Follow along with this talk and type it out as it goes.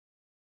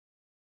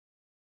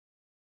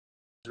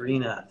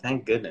Rena,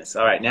 thank goodness.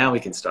 All right, now we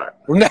can start.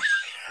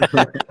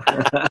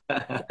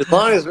 As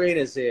long as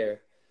Rena's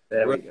here.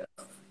 There we go.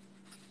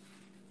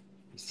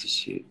 Used to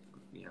shoot.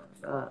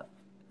 Well,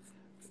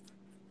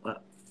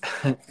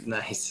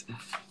 nice.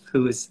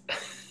 Who is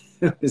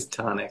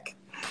Tonic?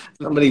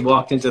 Somebody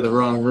walked into the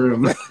wrong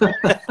room.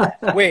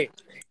 Wait,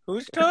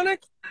 who's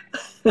Tonic?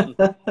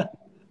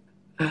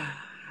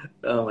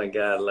 Oh my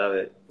God, love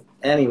it.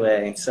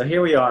 Anyway, so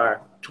here we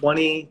are,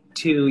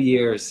 22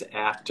 years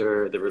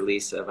after the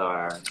release of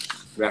our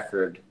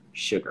record,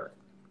 Sugar.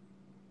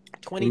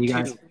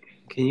 22.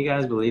 Can you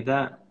guys believe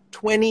that?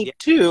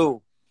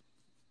 22.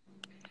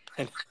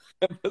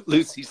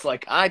 Lucy's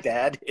like, "Hi,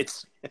 Dad.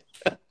 It's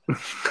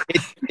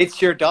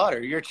your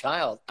daughter, your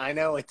child. I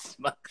know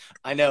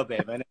I know,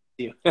 babe. I know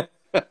you.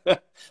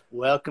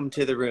 Welcome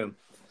to the room."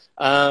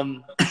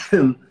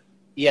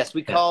 Yes,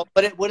 we call.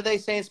 What do they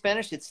say in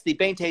Spanish? It's the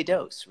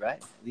 22, right?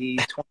 The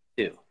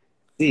 22.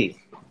 Sí.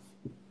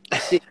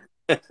 Sí.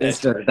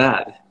 It's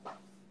verdad.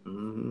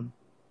 Mm-hmm.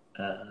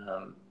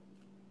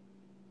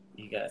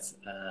 You guys,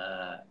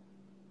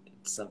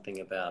 it's something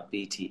about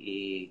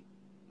BTE.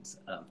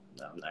 No,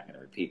 I'm not going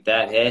to repeat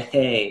that.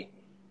 Hey.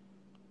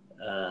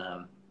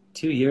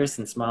 2 years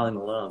since Molly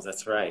Malone's.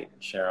 That's right,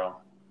 Cheryl.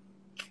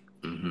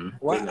 Mm-hmm.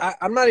 Well,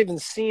 I'm not even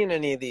seeing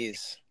any of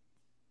these.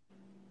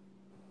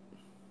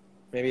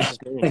 Maybe it's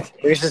just me. Maybe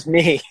it's just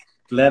me.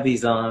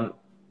 Levy's on.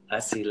 I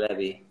see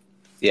Levy.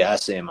 Yeah, I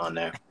see him on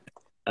there.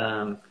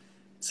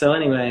 So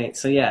anyway,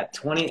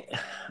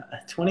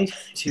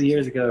 22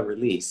 years ago it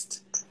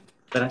released.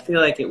 But I feel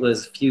like it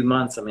was a few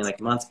months,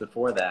 like months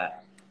before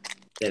that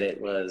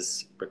it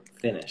was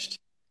finished.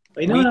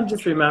 But you know what I'm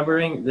just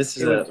remembering?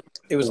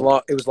 It was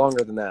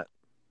longer than that.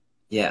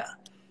 Yeah.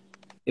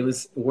 It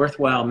was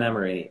worthwhile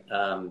memory.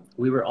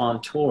 We were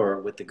on tour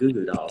with the Goo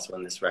Goo Dolls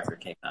when this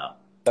record came out.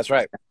 That's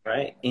right.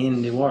 Right?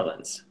 In New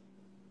Orleans.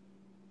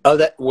 Oh,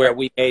 where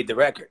we made the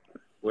record.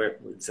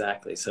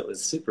 Exactly. So it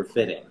was super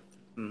fitting.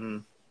 Mm-hmm.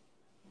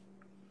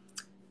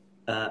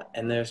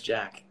 And there's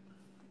Jack.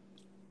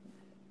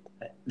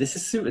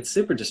 It's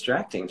super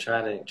distracting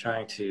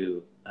trying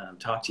to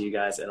talk to you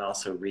guys and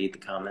also read the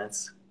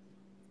comments.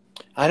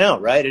 I know,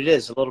 right? It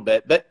is a little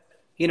bit, but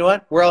you know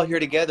what? We're all here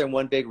together in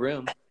one big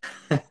room.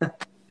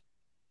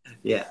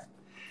 Yeah.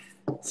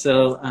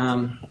 So,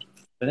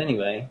 but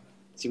anyway,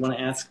 do you want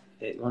to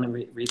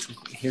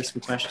hear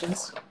some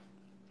questions?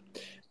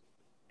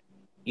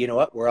 You know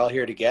what? We're all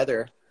here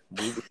together.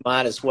 We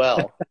might as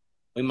well.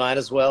 We might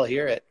as well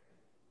hear it.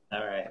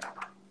 All right.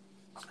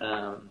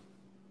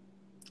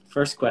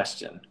 First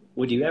question.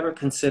 Would you ever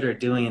consider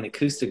doing an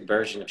acoustic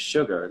version of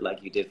Sugar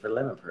like you did for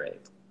Lemon Parade?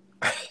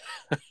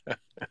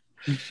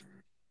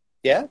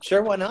 Yeah,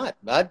 sure. Why not?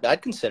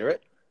 I'd consider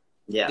it.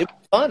 Yeah. It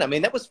was fun.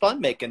 That was fun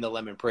making the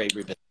Lemon Parade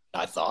revisit,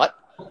 I thought.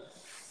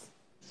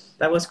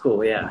 That was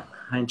cool. Yeah.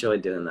 I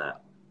enjoyed doing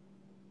that.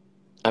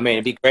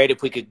 It'd be great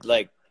if we could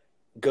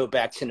go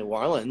back to New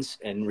Orleans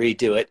and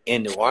redo it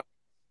in New Orleans.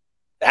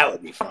 That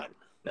would be fun.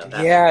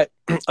 Yeah.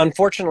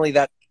 Unfortunately,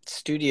 that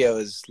studio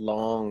is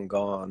long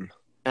gone.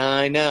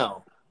 I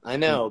know,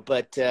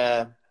 but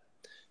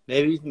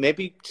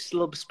maybe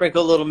just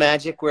sprinkle a little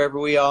magic wherever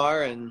we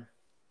are, and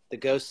the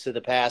ghosts of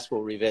the past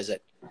will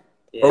revisit.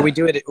 Yeah. Or we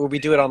do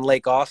it on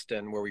Lake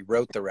Austin, where we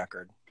wrote the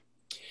record.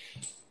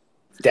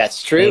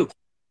 That's true.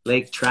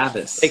 Lake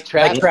Travis. Lake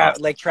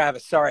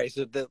Travis. Sorry,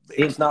 so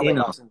it's not Lake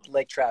Austin.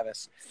 Lake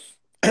Travis.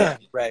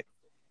 Right.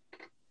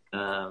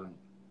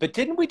 But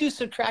didn't we do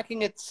some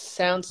tracking at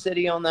Sound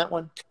City on that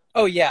one?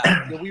 Oh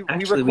yeah, we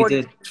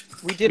recorded.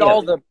 We did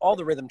all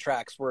the rhythm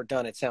tracks were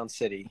done at Sound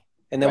City,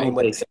 and then we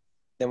went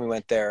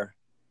there.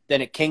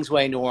 Then at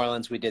Kingsway, New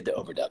Orleans, we did the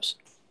overdubs.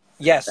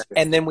 Yes,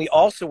 and then we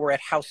also were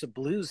at House of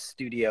Blues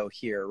studio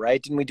here,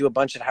 right? Didn't we do a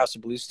bunch at House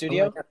of Blues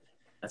studio? Oh,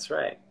 that's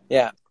right.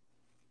 Yeah.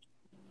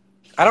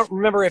 I don't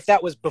remember if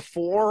that was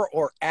before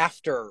or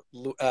after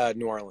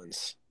New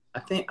Orleans. I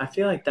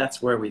feel like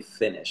that's where we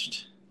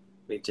finished.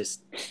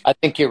 I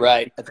think you're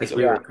right. Because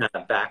we were kind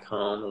of back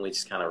home and we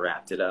just kind of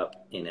wrapped it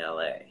up in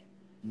LA.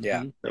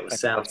 Yeah. So it was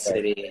Sound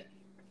City,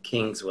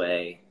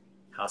 Kingsway,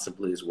 House of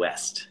Blues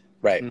West.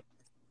 Right.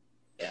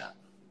 Yeah.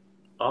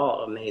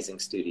 All amazing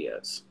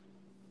studios.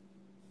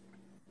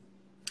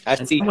 I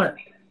see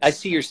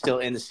you're still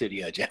in the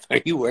studio, Jeff.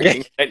 Are you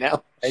working right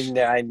now?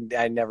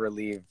 I never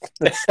leave.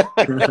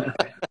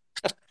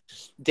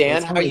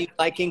 Dan, how are you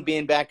liking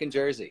being back in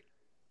Jersey?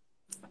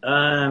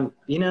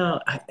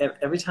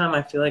 Every time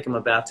I feel like I'm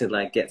about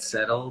to get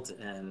settled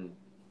and,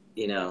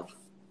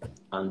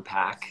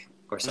 unpack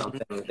or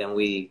something, then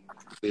we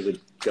would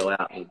go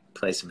out and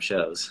play some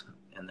shows,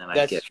 and then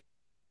I'd get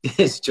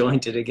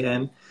disjointed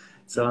again.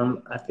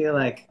 So I feel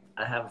like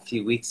I have a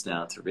few weeks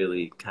now to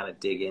really kind of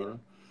dig in.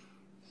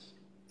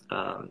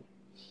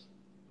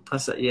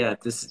 Plus,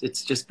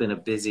 it's just been a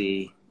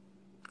busy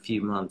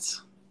few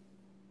months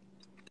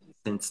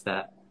since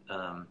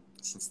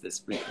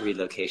this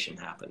relocation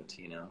happened,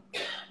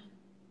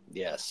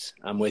 Yes,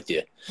 I'm with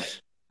you.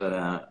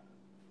 But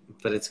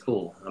it's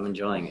cool. I'm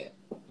enjoying it.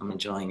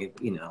 It's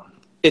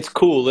It's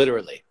cool,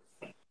 literally.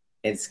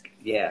 It's,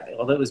 yeah,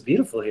 although it was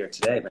beautiful here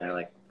today, man,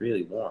 like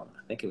really warm.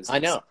 I think it was. I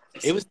know.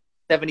 It was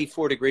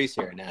 74 degrees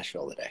here in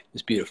Nashville today. It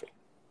was beautiful.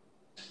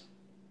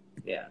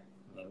 Yeah.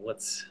 I mean,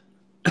 what's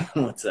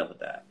up with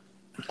that?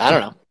 I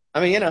don't know. I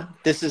mean, you know,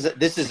 this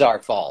is our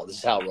fall. This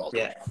is how it rolls.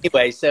 Yeah.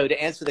 Anyway, so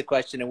to answer the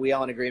question, are we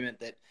all in agreement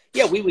that,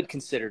 yeah, we would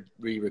consider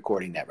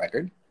re-recording that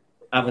record?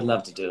 I would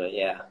love to do it,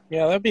 yeah.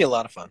 Yeah, that'd be a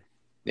lot of fun.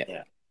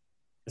 Yeah.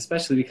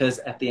 Especially because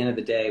at the end of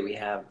the day, we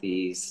have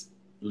these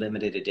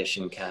limited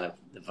edition kind of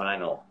the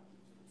vinyl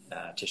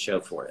to show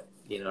for it.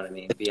 You know what I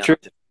mean? Beyond True.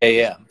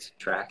 Yeah.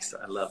 Tracks.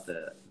 I love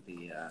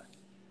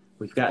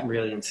we've gotten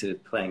really into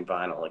playing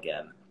vinyl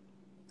again.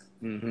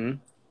 Mm-hmm.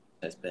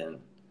 It's been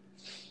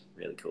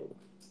really cool.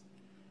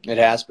 It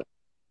has been.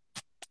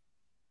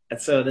 And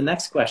so the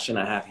next question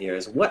I have here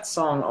is, what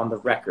song on the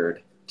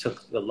record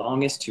took the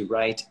longest to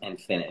write and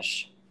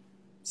finish?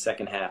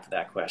 Second half of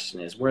that question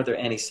is, were there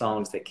any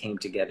songs that came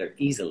together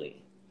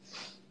easily?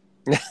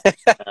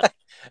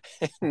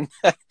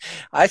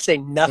 I say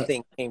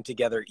nothing came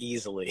together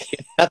easily.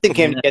 Nothing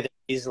came together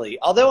easily.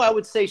 Although I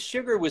would say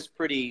Sugar was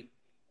pretty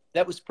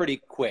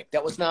quick.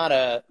 That was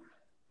not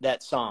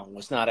that song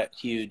was not a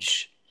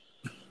huge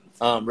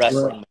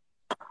wrestling.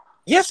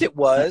 Yes, it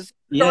was.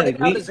 Yeah,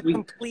 Started out as a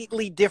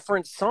completely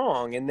different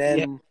song, and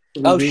then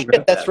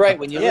shit, that's right.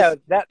 When you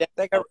that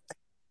got.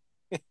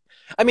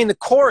 I mean, the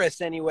chorus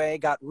anyway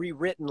got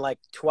rewritten like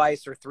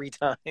twice or three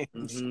times.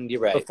 Mm-hmm,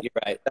 you're right. You're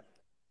right.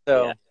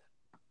 So, yeah.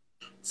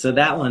 So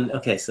that one,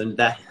 okay. So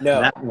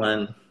that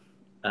one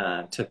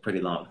took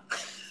pretty long.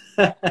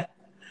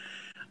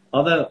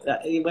 Although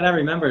what I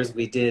remember is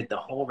we did the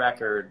whole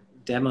record,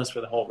 demos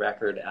for the whole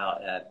record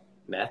out at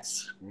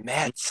Metz.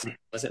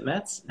 Was it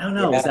Metz? No,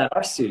 yeah. It was at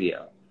our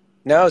studio.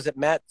 No, it was at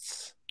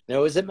Metz. No,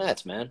 it was at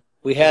Metz, man.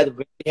 We had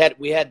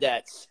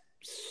that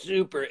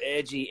super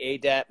edgy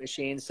ADAT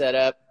machine set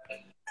up.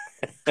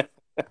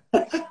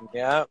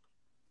 Yeah.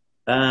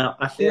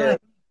 I feel like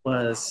it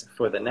was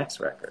for the next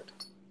record.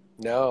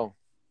 No,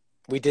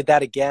 we did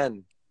that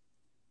again.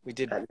 We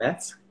did at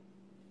Metz.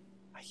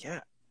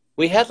 Yeah.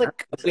 We had an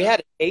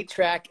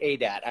 8-track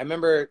ADAT. I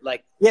remember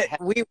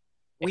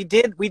we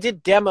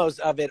did demos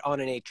of it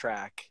on an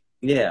 8-track.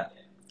 Yeah,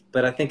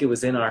 but I think it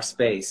was in our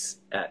space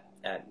at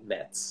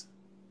Metz.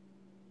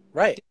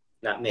 Right.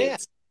 Not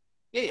Mates.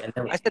 Yeah. And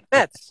then I said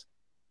Metz.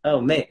 Oh,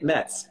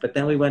 Metz. But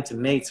then we went to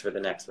Mates for the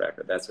next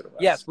record. That's what it was.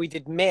 Yes, we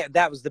did.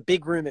 That was the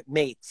big room at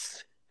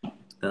Mates.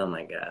 Oh,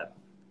 my God.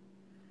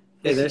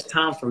 Hey, there's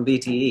Tom from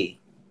BTE.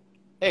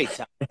 Hey,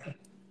 Tom.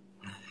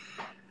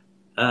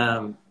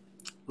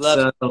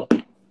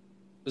 It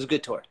was a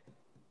good tour.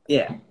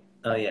 Yeah.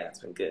 Oh, yeah. It's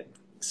been good.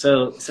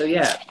 So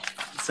yeah.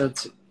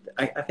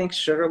 I think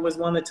Sugar was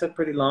one that took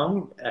pretty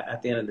long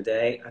at the end of the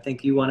day. I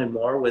think You Wanted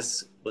More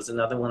was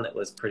another one that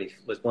was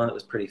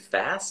pretty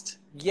fast.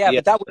 Yeah,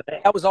 but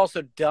that was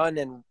also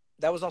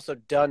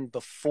done,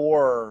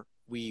 before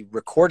we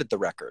recorded the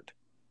record,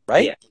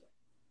 right?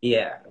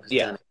 Yeah. It was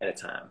done ahead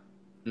of time.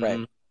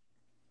 Right.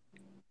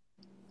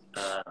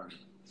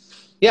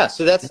 Yeah,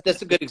 so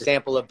that's a good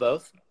example of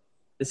both.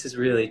 This is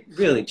really,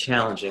 really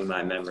challenging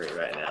my memory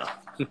right now.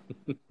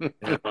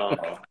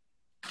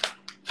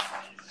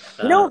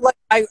 You know, like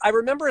I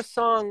remember a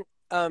song.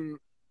 I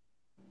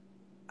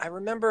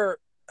remember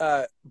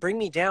 "Bring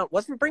Me Down."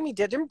 Didn't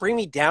 "Bring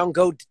Me Down"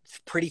 go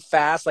pretty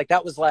fast? Like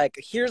that was like,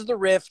 here's the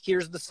riff,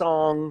 here's the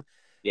song.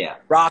 Yeah.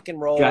 Rock and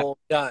roll,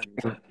 done.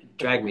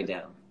 Drag Me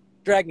Down.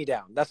 Drag Me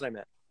Down. That's what I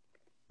meant.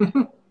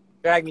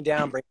 Drag me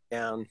down, bring me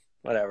down,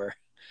 whatever.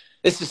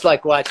 This is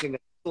like watching a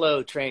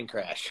slow train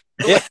crash.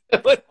 Yeah.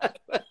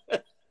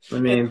 I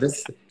mean,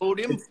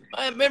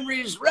 my memory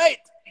is right.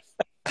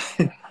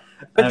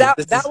 But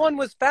that one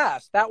was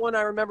fast. That one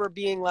I remember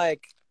being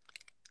like,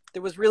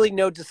 there was really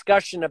no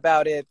discussion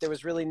about it. There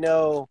was really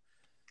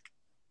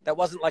that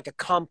wasn't like a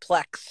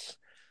complex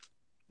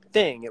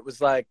thing. It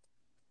was like.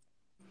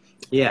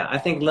 Yeah, I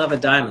think Love a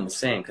Diamond the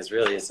same, because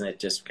really, isn't it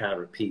just kind of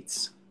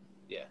repeats?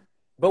 Yeah.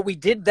 But we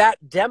did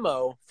that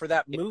demo for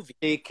that movie.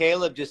 See,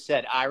 Caleb just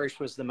said Irish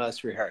was the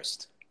most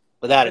rehearsed,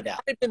 without a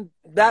doubt.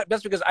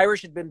 That's because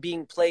Irish had been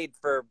being played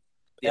forever.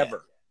 Yeah.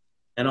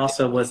 And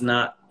also was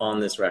not on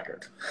this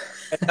record.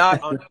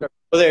 Not on.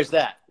 Well, there's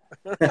that.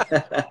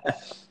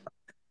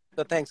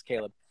 So thanks,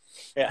 Caleb.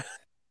 Yeah.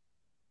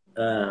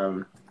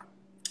 All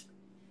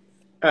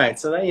right,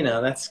 so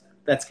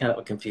that's kind of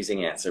a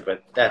confusing answer,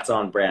 but that's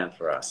on brand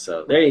for us.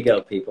 So there you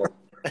go, people.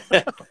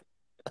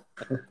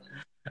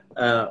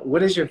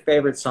 What is your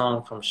favorite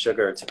song from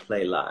Sugar to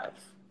play live?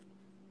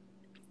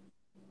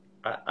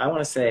 I want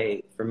to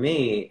say, for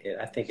me,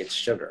 I think it's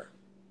Sugar.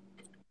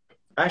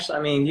 Actually,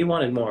 I mean, You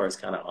Wanted More is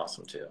kind of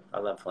awesome, too. I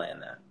love playing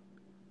that.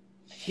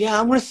 Yeah,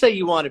 I'm going to say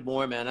You Wanted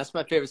More, man. That's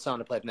my favorite song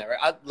to play from that.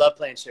 I love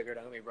playing Sugar,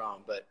 don't get me wrong,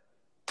 but...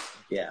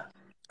 Yeah.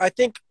 I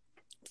think,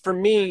 for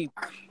me,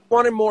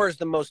 Wanted More is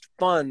the most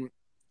fun,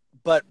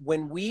 but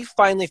when we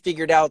finally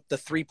figured out the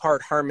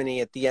 3-part harmony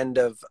at the end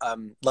of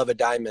Love a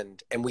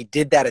Diamond, and we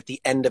did that at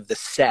the end of the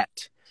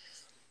set,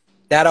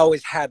 that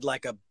always had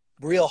like a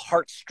real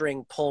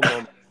heartstring pull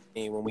moment.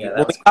 when we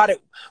Yeah,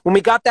 when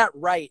we got that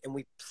right and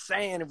we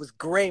sang, it was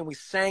great. And we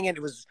sang it.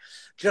 It was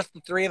just the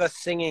three of us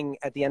singing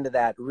at the end of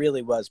that.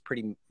 Really was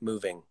pretty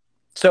moving.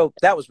 So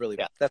that was really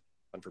that's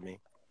fun for me.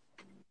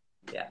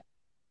 Yeah,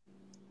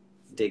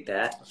 dig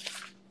that.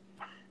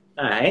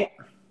 All right,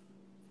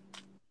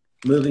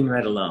 moving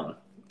right along.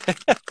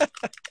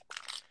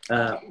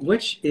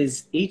 Which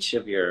is each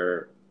of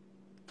your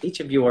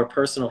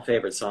personal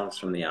favorite songs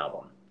from the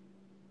album?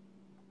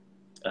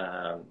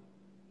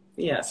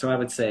 Yeah, so I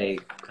would say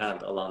kind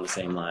of along the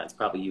same lines.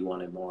 Probably You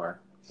Wanted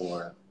More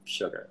or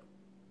Sugar.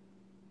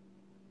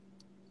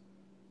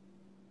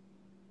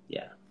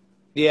 Yeah.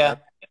 Yeah.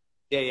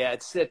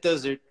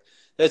 Those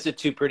are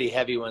two pretty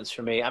heavy ones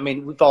for me. I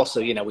mean, we've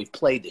also, we've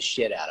played the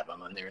shit out of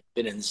them, and they've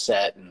been in the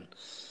set, and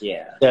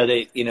yeah, so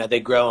they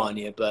grow on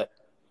you. But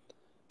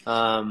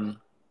I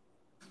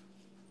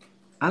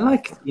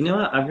like,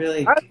 what, I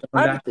really, going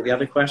back to the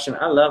other question,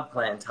 I love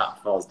playing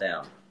Top Falls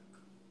Down.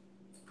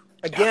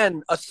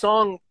 Again, a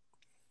song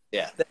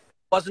that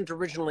wasn't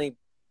originally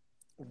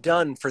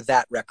done for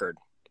that record.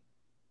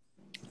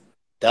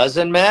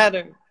 Doesn't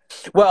matter.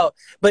 Well,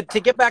 but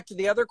to get back to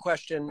the other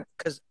question,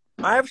 because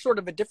I have sort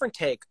of a different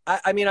take.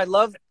 I mean, I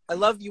love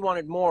You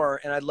Wanted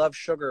More, and I love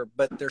Sugar,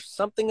 but there's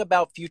something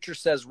about Future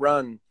Says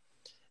Run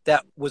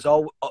that was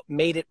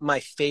made it my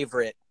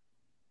favorite.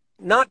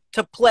 Not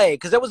to play,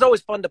 because that was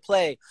always fun to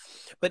play,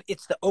 but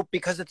it's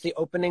because it's the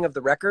opening of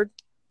the record.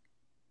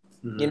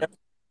 Mm-hmm.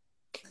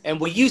 And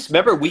we used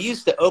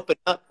to open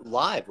up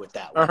live with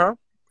that one.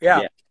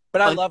 Yeah.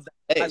 But I love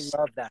that. I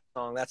love that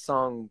song. That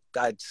song,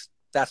 that's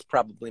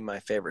probably my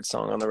favorite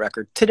song on the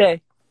record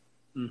today.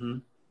 Mm-hmm.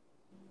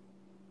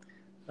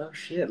 Oh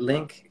shit!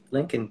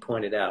 Lincoln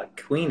pointed out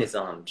Queen is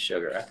on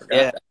Sugar. I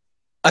forgot.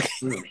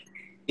 That.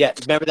 Yeah,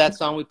 remember that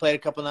song we played a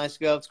couple nights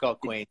ago? It's called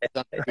Queen.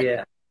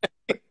 Yeah,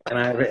 and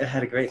I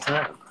had a great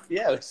time.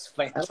 Yeah, it was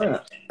fantastic.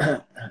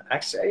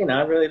 Actually,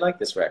 I really like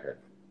this record.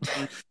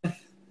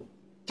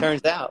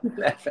 Turns out.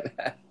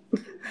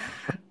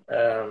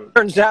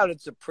 Turns out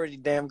it's a pretty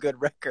damn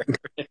good record.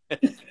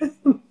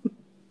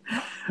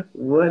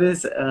 What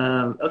is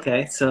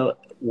okay? So,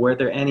 were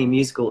there any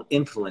musical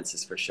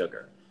influences for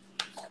Sugar?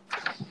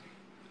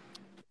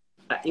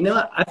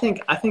 I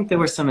think there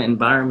were some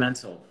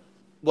environmental.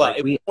 Well,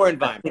 it was more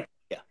environmental.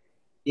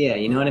 Yeah,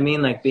 you know what I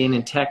mean? Like being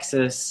in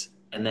Texas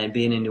and then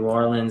being in New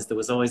Orleans, there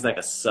was always like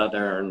a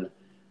southern,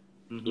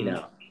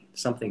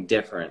 something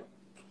different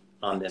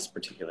on this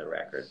particular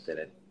record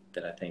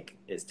that I think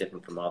is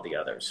different from all the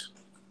others.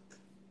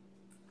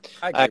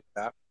 I agree with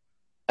that.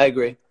 I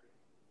agree.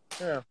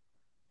 Yeah.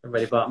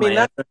 Everybody bought my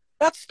answer.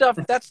 That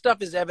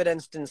stuff is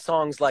evidenced in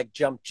songs like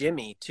Jump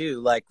Jimmy too,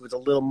 like with a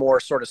little more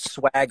sort of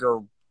swagger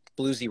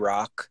bluesy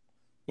rock,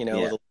 with a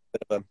little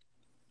bit of a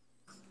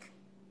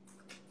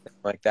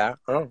like that.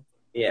 Oh.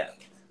 Yeah.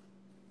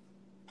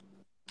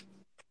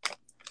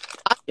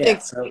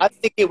 I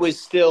think it was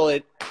still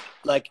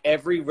like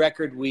every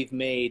record we've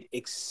made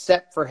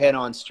except for Head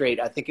On Straight.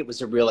 I think it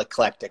was a real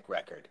eclectic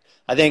record.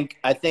 I think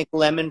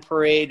Lemon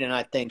Parade and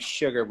I think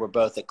Sugar were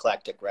both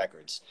eclectic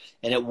records.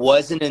 And it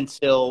wasn't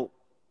until,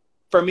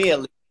 for me at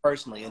least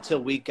personally, until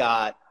we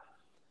got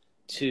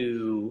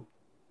to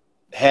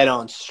Head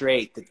On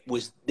Straight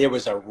there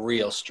was a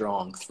real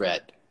strong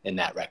thread in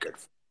that record.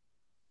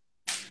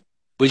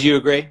 Would you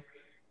agree?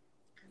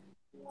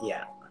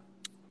 Yeah.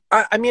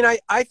 I mean,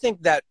 I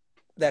think that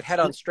Head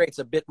On Straight's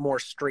a bit more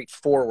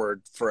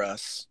straightforward for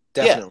us,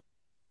 definitely.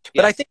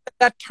 Yeah. But I think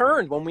that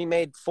turned when we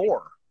made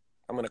 4.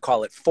 I'm going to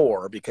call it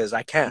 4 because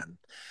I can.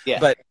 Yeah.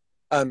 But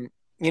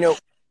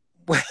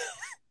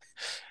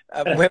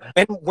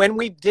when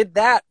we did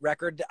that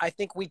record, I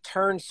think we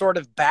turned sort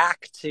of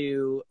back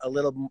to a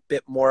little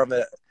bit more of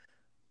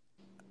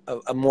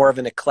a more of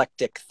an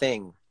eclectic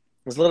thing.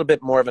 It was a little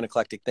bit more of an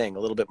eclectic thing, a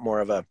little bit more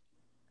of a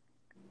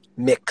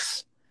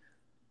mix.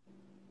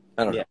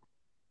 I don't know.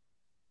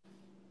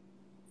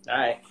 All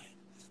right.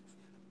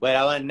 Wait,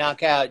 I want to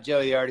knock out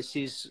Joey, the artist.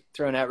 He's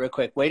throwing out real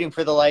quick. Waiting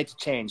for the Light to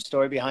Change.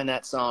 Story behind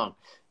that song.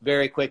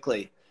 Very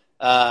quickly.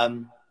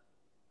 That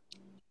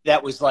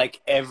was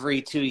like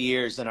every 2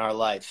 years in our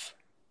life,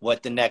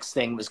 what the next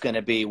thing was going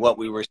to be, what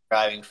we were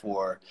striving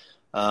for,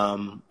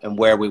 and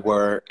where we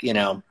were.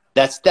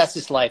 That's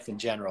just life in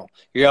general.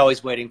 You're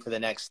always waiting for the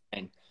next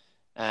thing.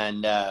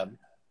 And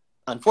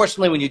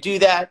unfortunately, when you do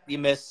that, you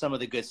miss some of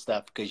the good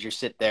stuff because you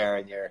sit there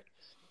and you're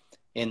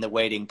in the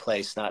waiting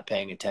place, not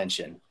paying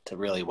attention to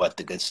really what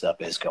the good stuff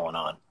is going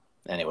on.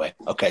 Anyway,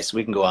 okay, so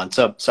we can go on.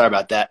 So sorry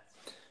about that.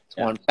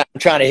 I'm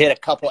trying to hit a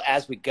couple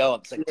as we go.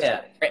 It's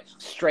like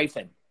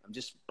strafing. I'm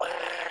just.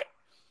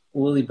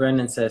 Wooly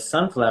Brendan says,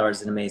 Sunflower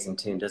is an amazing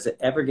tune. Does it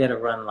ever get a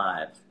run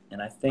live?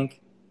 And I think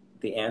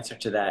the answer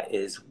to that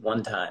is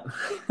one time.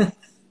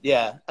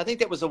 Yeah, I think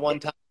that was a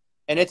one time.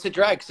 And it's a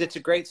drag because it's a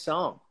great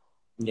song.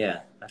 Yeah,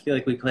 I feel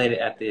like we played it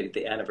at the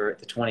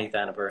 20th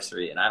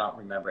anniversary, and I don't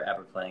remember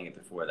ever playing it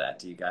before that.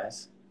 Do you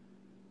guys?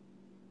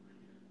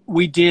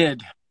 We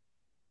did.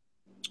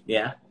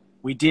 Yeah?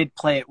 We did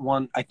play it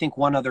one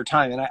other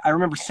time. And I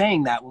remember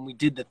saying that when we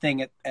did the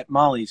thing at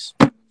Molly's.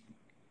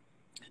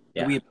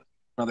 Yeah. We had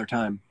another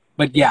time.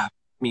 But yeah, I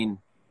mean,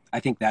 I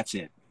think that's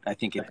it. I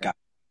think it got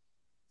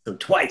so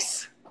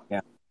twice.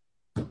 Yeah.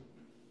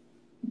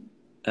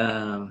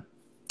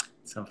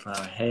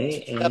 Sunflower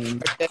hay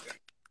and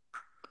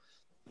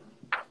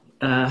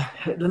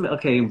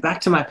okay,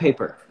 back to my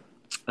paper.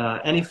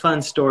 Any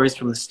fun stories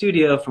from the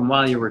studio from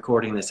while you're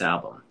recording this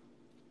album?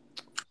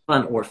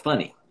 Fun or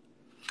funny?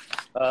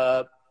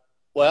 Well,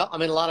 I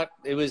mean,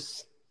 it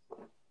was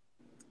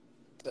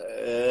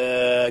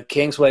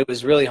Kingsway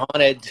was really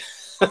haunted.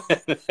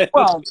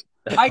 Well,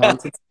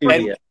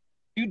 studio.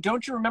 Dude,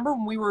 don't you remember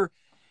when we were?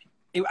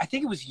 I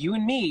think it was you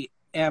and me,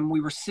 and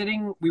we were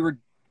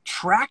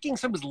tracking.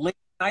 Some was late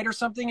night or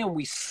something, and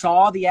we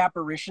saw the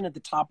apparition at the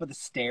top of the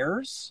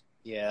stairs.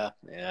 Yeah,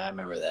 I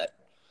remember that.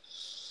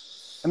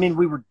 I mean,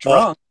 we were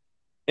drunk.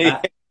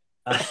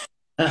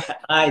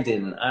 I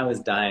didn't. I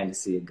was dying to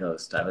see a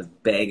ghost. I was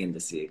begging to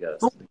see a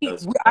ghost.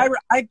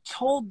 I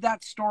told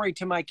that story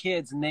to my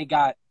kids, and they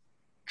got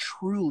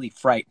truly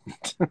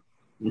frightened.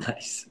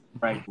 Nice.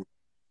 Frightened.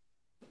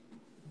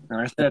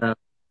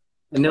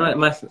 You know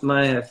what?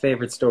 My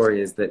favorite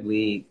story is that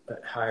we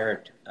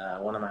hired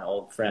one of my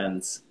old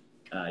friends,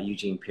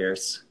 Eugene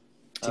Pierce,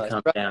 to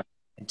come down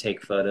and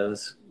take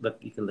photos. Look,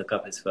 you can look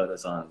up his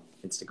photos on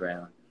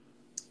Instagram.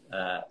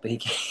 But he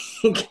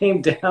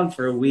came down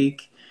for a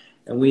week,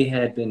 and we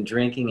had been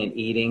drinking and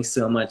eating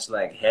so much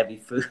like heavy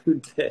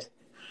food that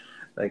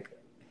like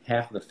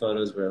half of the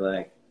photos were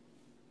like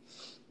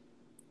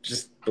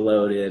just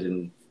bloated,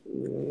 and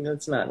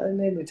it's not.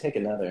 Maybe we take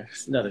another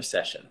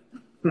session.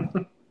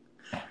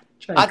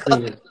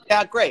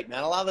 Yeah, great,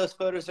 man. A lot of those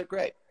photos are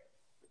great.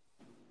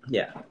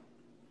 Yeah.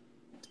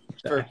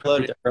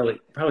 Probably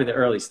the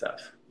early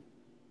stuff.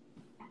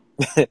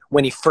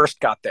 When he first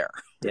got there.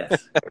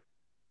 Yes.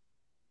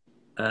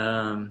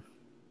 What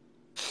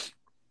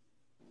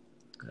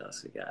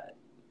else we got?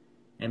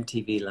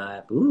 MTV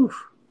Live. Ooh,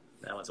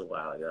 that was a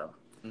while ago.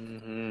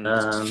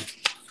 Mm-hmm.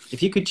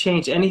 If you could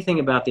change anything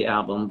about the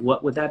album,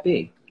 what would that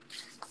be?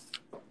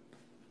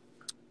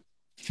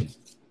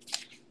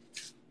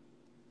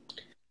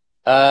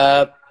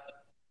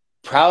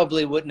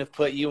 Probably wouldn't have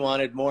put You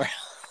Wanted More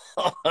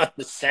on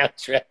the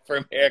soundtrack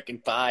for American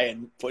Pie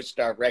and pushed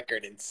our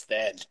record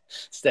instead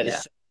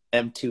of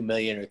them 2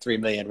 million or 3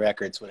 million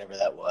records, whatever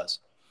that was.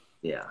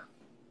 Yeah.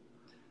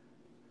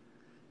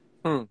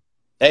 Hey,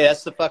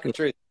 that's the fucking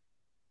truth.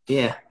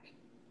 Yeah.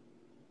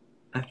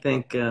 I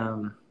think,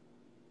 but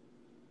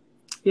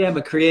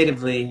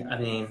creatively, I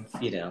mean,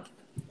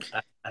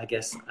 I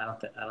guess I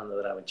don't know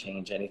that I would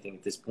change anything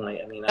at this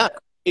point. I mean, not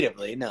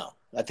creatively, no.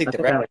 I think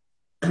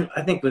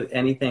I think with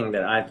anything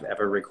that I've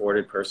ever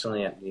recorded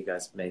personally, and you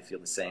guys may feel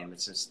the same,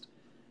 it's just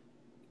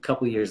a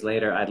couple of years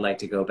later, I'd like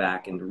to go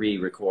back and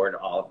re-record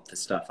all of the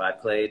stuff I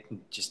played, and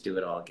just do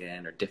it all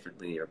again or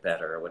differently or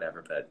better or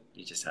whatever, but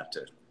you just have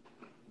to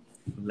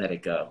let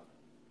it go.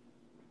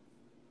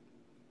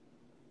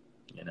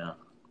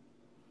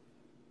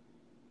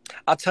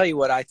 I'll tell you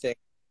what I think.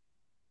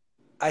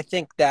 I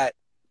think that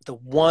the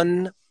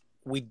one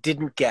we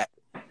didn't get,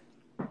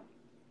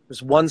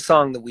 there's one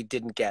song that we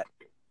didn't get.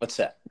 What's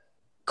that?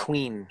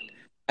 Queen.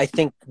 I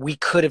think we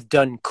could have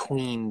done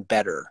Queen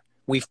better.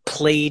 We've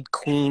played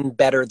Queen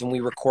better than we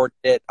recorded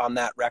it on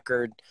that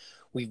record.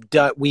 We've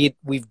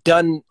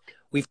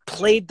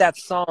played that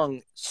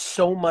song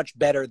so much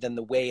better than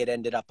the way it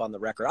ended up on the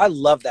record. I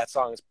love that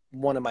song. It's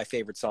one of my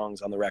favorite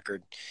songs on the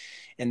record.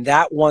 And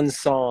that one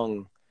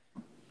song,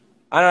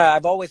 I don't know,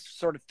 I've always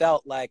sort of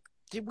felt like,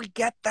 did we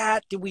get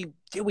that? Did we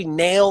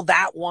nail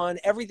that one?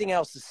 Everything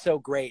else is so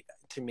great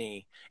to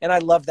me. And I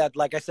love that.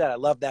 Like I said, I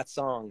love that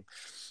song.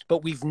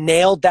 But we've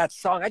nailed that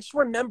song. I just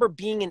remember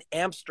being in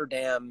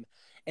Amsterdam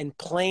and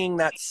playing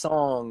that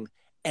song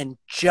and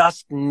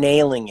just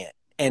nailing it.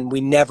 And I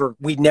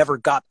never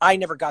got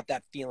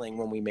that feeling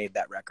when we made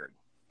that record.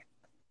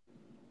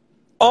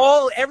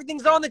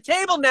 Everything's on the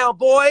table now,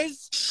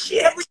 boys.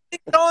 Shit.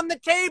 Everything's on the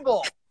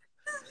table.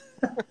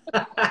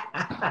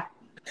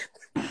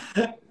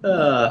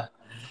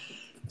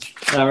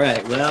 All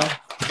right. Well,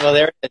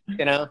 there it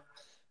is,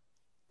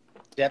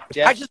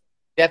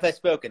 Jeff has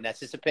spoken.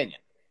 That's his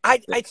opinion.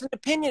 It's an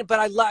opinion, but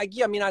I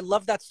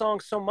love that song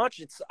so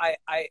much.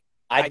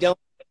 I don't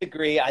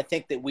disagree. I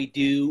think that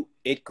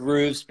it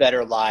grooves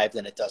better live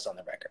than it does on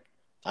the record.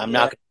 I'm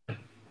not.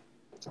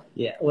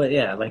 Yeah. Well,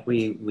 yeah. Like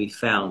we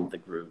found the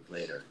groove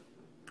later,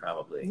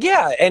 probably.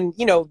 Yeah, and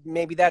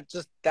maybe that's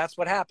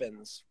what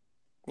happens.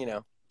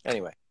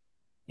 Anyway.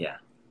 Yeah.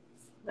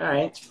 All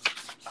right.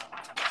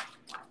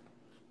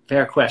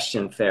 Fair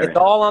question. It's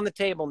all on the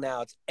table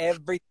now.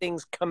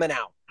 Everything's coming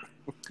out.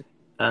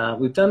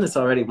 We've done this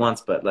already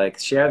once, but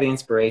share the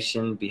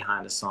inspiration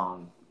behind a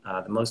song.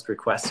 The most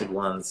requested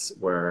ones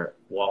were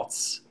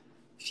Waltz,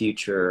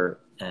 Future,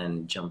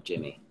 and Jump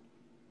Jimmy.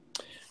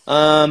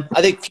 I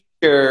think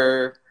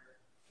Future,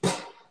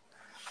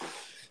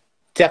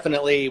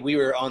 definitely, we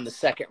were on the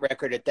second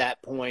record at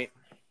that point,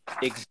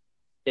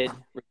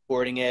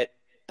 recording it.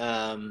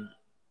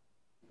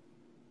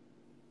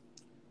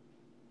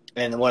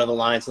 And one of the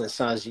lines in the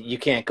song is, "You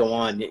can't go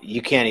on.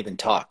 You can't even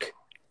talk."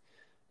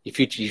 Your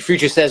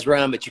future says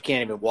run, but you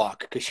can't even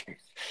walk because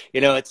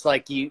it's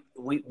like we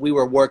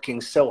were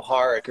working so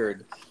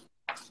hard.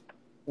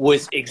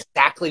 Was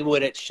exactly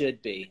what it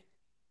should be,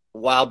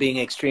 while being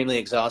extremely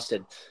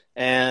exhausted,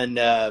 and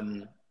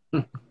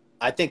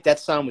I think that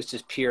song was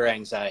just pure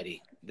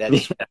anxiety.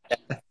 That's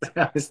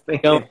I was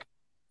thinking.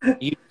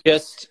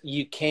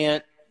 You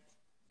can't.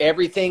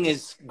 Everything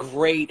is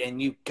great,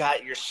 and you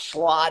got your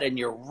slot, and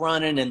you're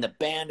running, and the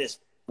band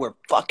we're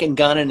fucking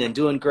gunning and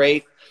doing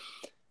great.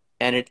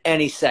 And at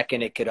any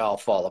second, it could all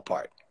fall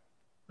apart.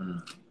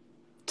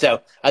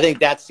 So I think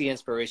that's the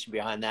inspiration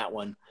behind that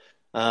one.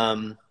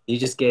 You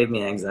just gave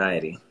me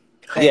anxiety.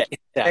 Yeah.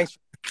 Thanks.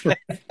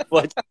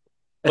 What's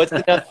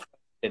the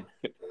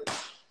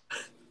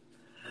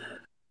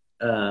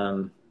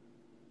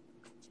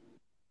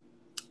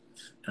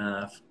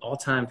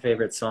all-time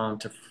favorite song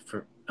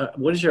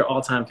what is your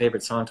all-time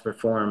favorite song to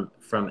perform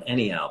from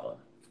any album?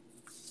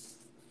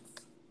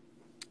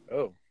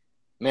 Oh.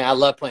 Man, I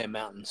love playing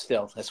Mountain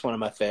still. That's one of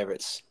my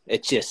favorites.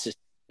 It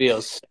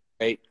feels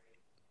great.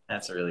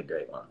 That's a really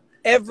great one.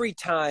 Every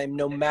time,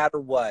 no matter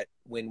what,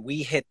 when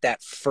we hit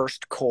that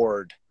first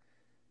chord,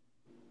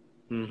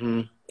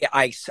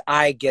 I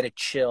get a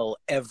chill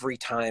every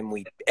time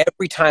we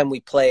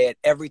play it,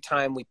 every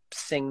time we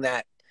sing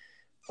that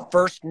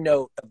first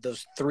note of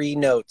those 3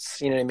 notes,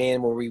 you know what I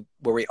mean,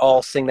 where we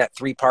all sing that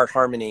 3-part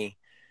harmony.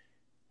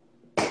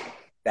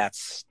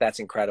 That's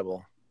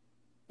incredible.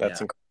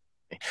 That's incredible.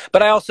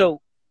 But I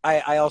also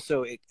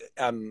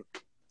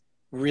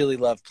really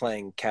love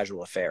playing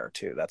Casual Affair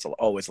too. That's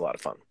always a lot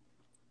of fun.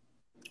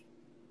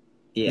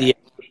 Yeah.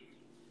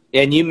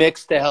 And you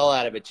mixed the hell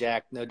out of it,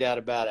 Jack. No doubt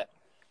about it.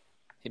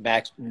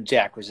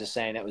 Jack was just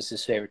saying that was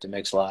his favorite to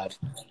mix live.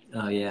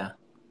 Oh yeah.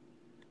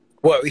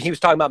 What, he was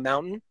talking about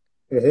Mountain?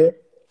 Mm-hmm.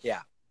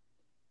 Yeah.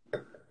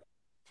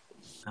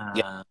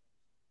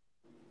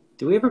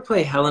 Do we ever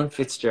play Helen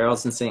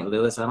Fitzgerald's in St.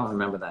 Louis? I don't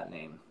remember that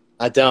name.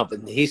 I don't,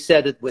 but he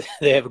said that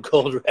they have a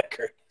gold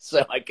record.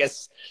 So I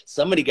guess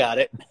somebody got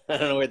it. I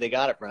don't know where they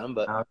got it from,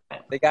 but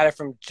they got it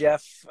from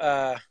Jeff.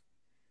 The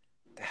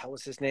hell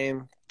was his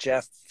name?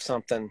 Jeff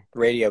something,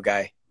 radio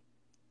guy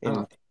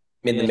in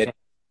the mid.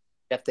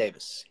 Jeff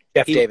Davis.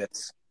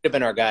 Davis could have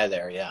been our guy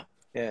there. Yeah.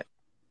 Yeah.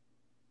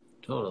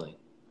 Totally.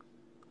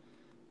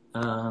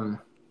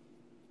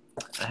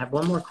 I have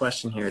one more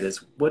question here. It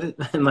is,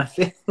 my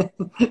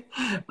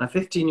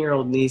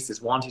 15-year-old niece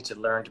is wanting to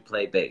learn to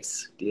play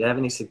bass. Do you have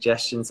any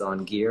suggestions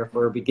on gear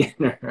for a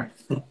beginner?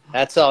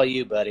 That's all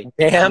you, buddy.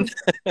 Damn.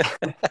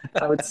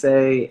 I would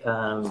say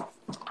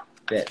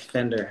that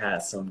Fender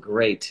has some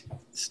great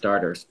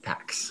starters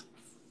packs,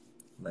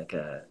 like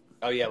a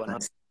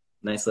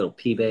nice little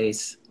P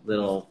bass,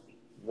 little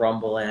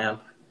rumble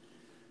amp.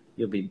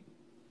 You'll be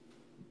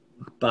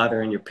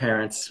bothering your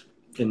parents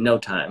in no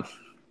time.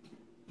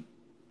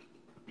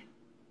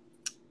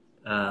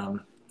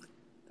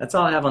 That's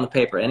all I have on the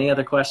paper. Any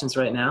other questions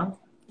right now?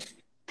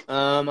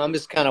 I'm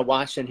just kind of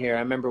watching here. I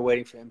remember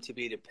waiting for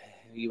MTV to pay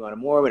You Want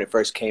More when it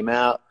first came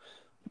out.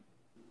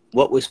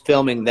 What was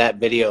filming that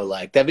video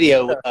like? That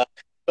video,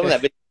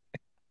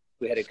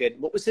 we had a good,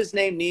 what was his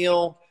name?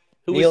 Niels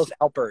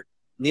Alpert.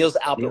 Niels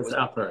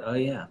Alpert. Oh,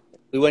 yeah.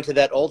 We went to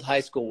that old high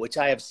school, which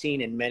I have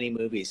seen in many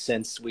movies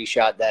since we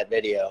shot that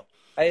video.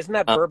 Isn't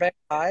that Burbank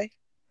High?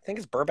 I think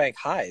it's Burbank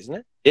High, isn't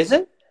it? Is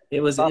it?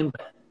 It was in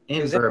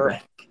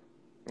Burbank.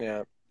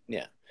 Yeah.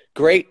 Yeah.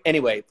 Great.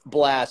 Anyway,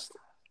 blast.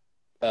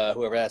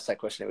 Whoever asked that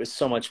question. It was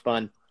so much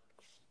fun.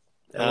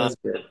 That was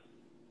good.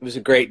 It was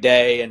a great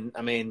day. And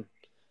I mean,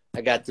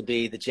 I got to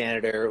be the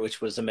janitor, which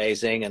was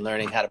amazing, and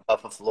learning how to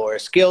buff a floor.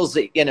 Skills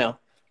that,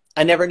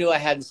 I never knew I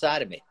had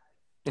inside of me.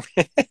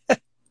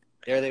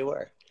 There they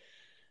were.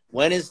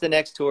 When is the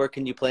next tour?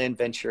 Can you play in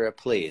Ventura,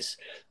 please?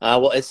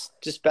 Well, it's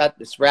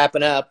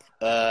wrapping up.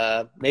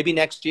 Maybe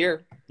next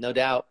year, no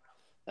doubt.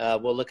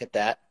 We'll look at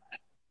that.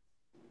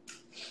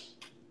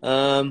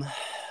 Come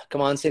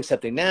on, sing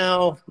something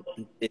now.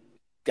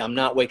 I'm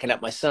not waking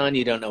up my son.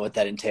 You don't know what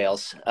that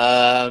entails.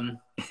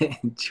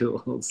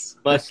 Jules.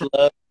 Much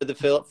love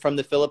from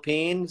the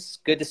Philippines.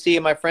 Good to see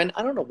you, my friend.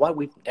 I don't know why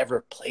we've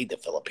never played the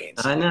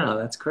Philippines. I know,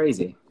 that's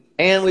crazy.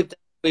 And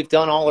we've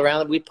done all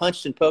around. We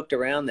punched and poked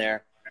around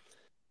there.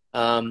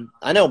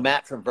 I know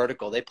Matt from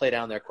Vertical. They play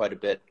down there quite a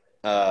bit.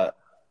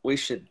 We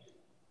should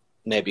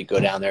maybe go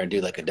down there and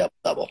do like a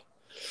double.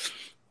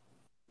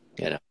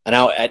 And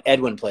now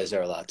Edwin plays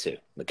there a lot too,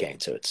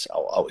 McCain. So it's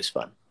always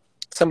fun.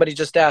 Somebody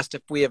just asked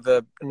if we have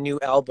a new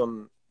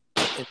album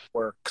in the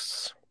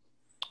works.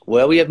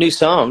 Well, we have new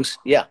songs.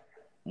 Yeah.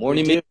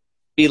 Morning Music,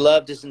 Be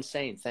Loved is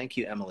Insane. Thank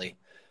you, Emily.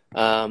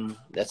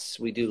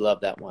 We do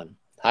love that one.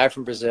 Hi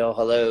from Brazil.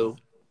 Hello.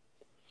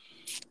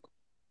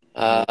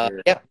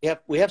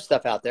 We have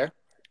stuff out there.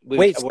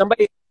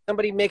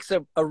 Somebody makes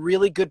a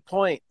really good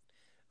point.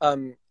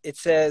 It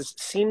says,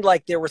 seemed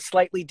like there were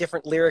slightly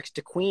different lyrics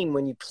to Queen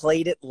when you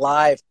played it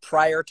live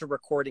prior to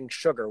recording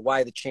Sugar.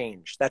 Why the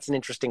change? That's an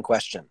interesting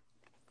question.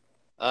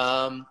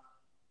 Well,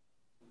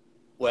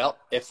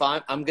 if I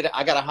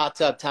got a hot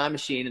tub time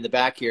machine in the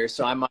back here,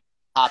 so I might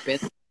hop in,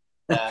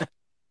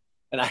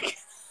 and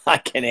I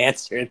can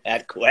answer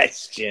that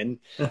question.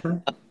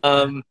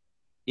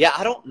 Yeah,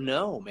 I don't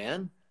know,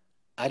 man.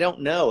 I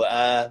don't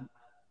know.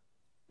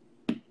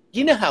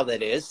 You know how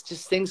that is.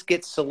 Just things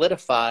get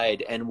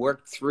solidified and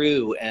worked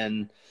through.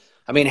 And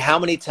I mean, how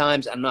many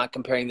times, I'm not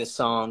comparing this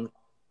song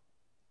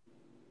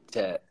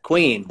to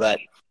Queen, but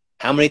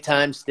how many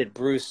times did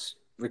Bruce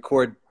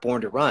record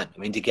Born to Run? I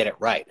mean, to get it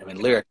right. I mean,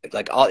 lyric,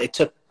 like it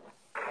took,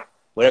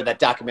 whatever that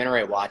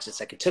documentary I watched, it's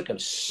like it took him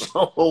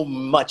so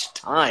much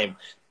time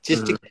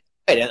just to get it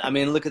right. And I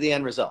mean, look at the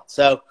end result.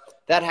 So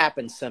that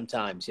happens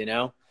sometimes, you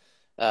know,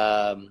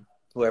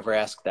 whoever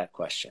asked that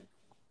question.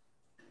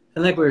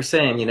 And like we were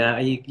saying, you know,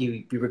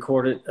 you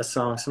recorded a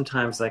song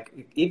sometimes, like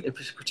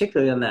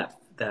particularly on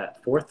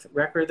that fourth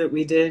record that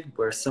we did,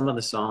 where some of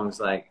the songs,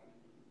 like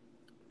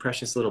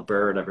Precious Little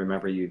Bird, I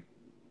remember you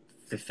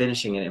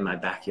finishing it in my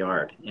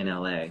backyard in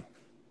LA.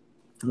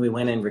 And we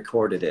went and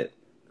recorded it,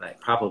 like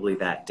probably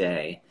that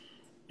day.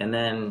 And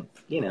then,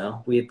 you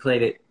know, we had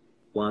played it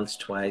once,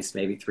 twice,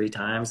 maybe 3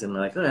 times, and we're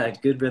like, oh,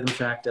 good rhythm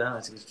track done,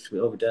 it's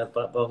overdone,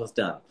 vocals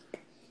done.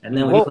 And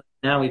then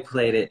we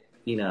played it,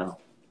 you know,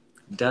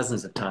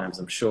 dozens of times,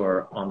 I'm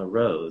sure, on the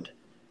road,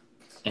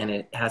 and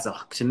it has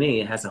to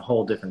me, it has a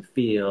whole different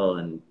feel,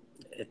 and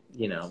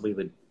you know, we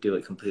would do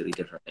it completely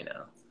differently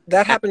now.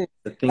 That happened.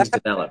 The things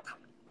develop.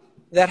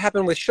 That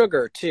happened with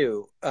Sugar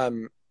too.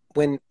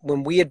 When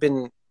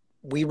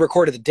we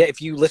recorded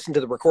if you listen to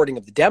the recording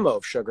of the demo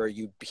of Sugar,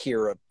 you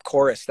hear a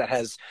chorus that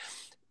has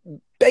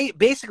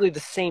basically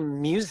the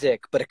same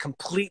music, but a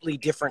completely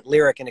different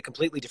lyric and a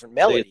completely different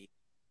melody.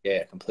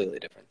 Yeah, completely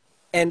different.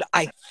 And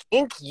I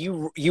think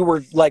you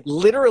were like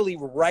literally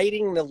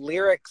writing the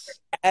lyrics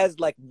as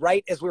like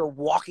right as we were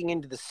walking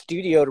into the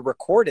studio to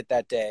record it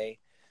that day.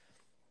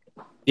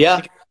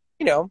 Yeah.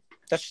 You know,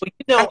 that's, you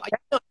know,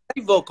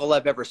 every vocal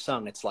I've ever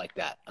sung, it's like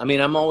that. I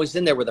mean, I'm always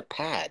in there with a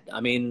pad.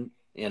 I mean,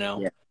 you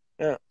know,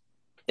 yeah.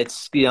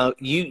 It's, you know,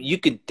 you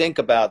could think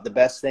about the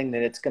best thing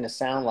that it's going to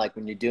sound like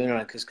when you're doing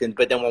it,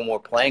 but then when we're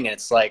playing it,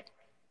 it's like,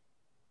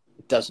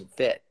 it doesn't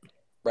fit.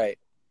 Right.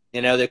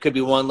 You know, there could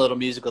be one little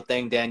musical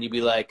thing, Dan, you'd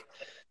be like,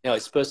 you know,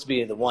 it's supposed to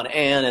be the one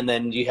and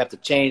then you have to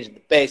change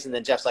the bass, and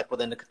then Jeff's like, well,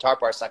 then the guitar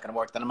part's not going to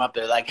work. Then I'm up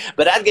there like,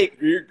 but I'd get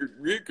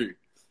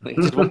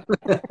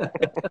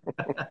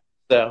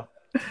so.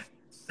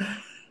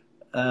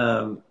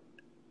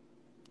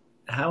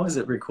 How is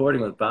it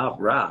recording with Bob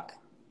Rock?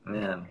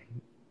 Man,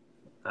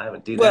 I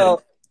would do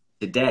that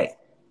today.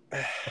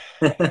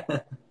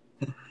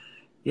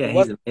 Yeah,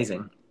 he's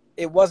amazing.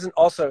 It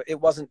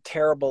wasn't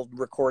terrible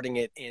recording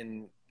it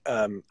in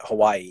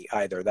Hawaii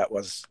either. That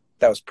was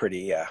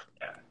pretty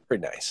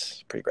pretty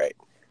nice, pretty great.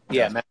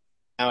 Yeah,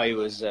 Maui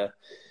was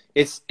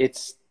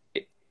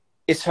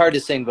it's hard to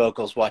sing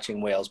vocals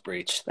watching whales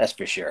breach, that's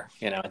for sure.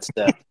 You know,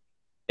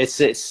 it's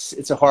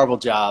a horrible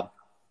job.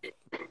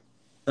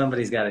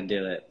 Somebody's got to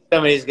do it.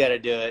 Somebody's got to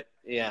do it.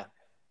 Yeah.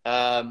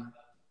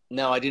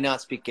 No, I do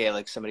not speak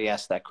Gaelic. Somebody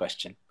asked that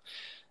question.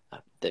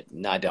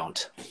 No, I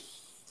don't.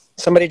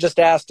 Somebody just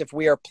asked if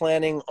we are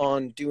planning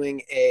on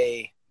doing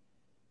a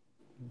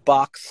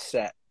box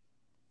set.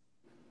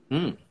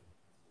 I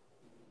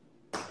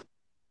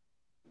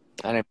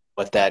don't know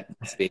what that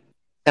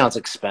sounds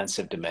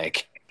expensive to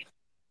make.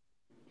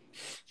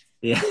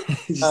 Yeah.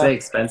 Did you say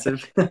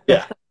expensive?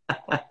 Yeah.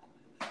 A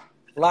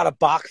lot of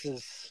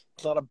boxes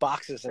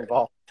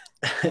involved.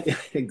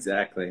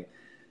 Exactly.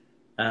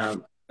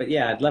 But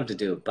yeah, I'd love to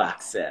do a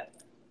box set.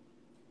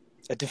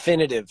 A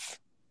definitive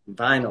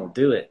vinyl,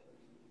 do it.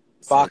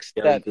 Box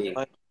set.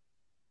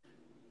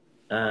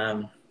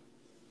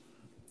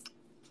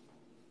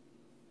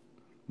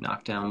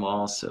 Knockdown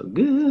Walls, so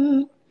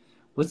good.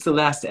 What's the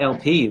last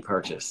LP you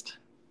purchased?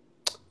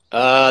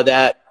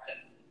 That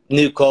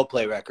new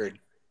Coldplay record,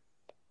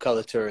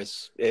 Color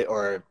Tourist,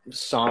 or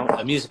song,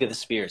 Music of the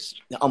Spheres.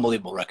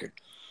 Unbelievable record.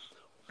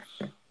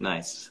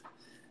 Nice.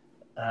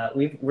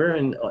 We're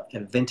in a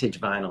vintage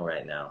vinyl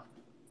right now.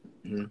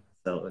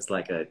 So it was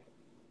like a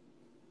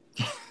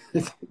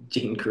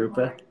Gene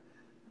Krupa.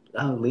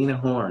 Oh, Lena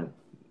Horne.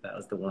 That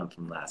was the one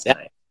from last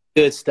night.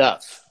 Good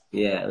stuff.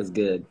 Yeah, it was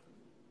good.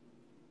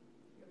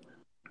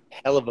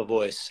 Hell of a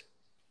voice.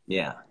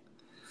 Yeah.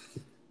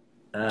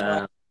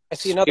 I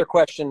see another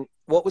question.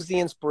 What was the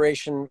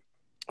inspiration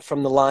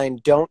from the line,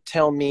 "Don't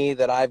tell me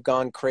that I've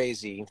gone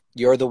crazy.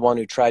 You're the one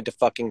who tried to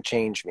fucking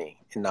change me,"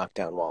 in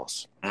Knockdown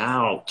Walls?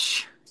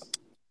 Ouch.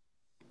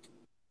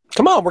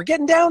 Come on, we're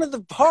getting down to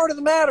the heart of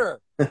the matter.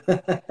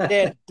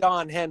 Dead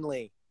Don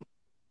Henley.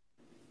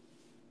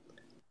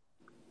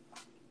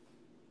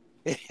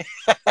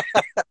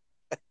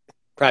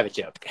 Private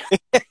joke.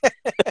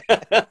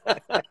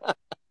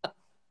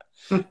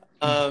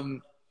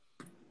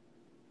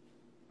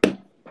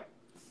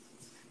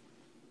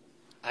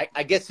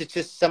 I guess it's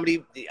just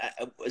somebody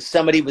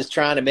was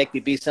trying to make me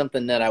be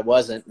something that I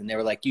wasn't, and they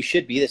were like, "You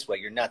should be this way.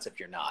 You're nuts if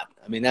you're not."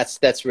 I mean,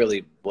 that's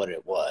really what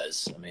it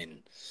was. I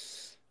mean,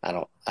 I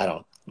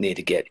don't need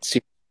to get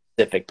super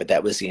specific, but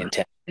that was the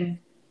intent.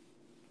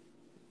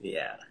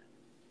 Yeah.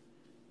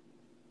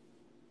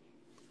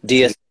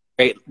 DS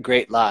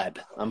Great libe.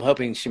 I'm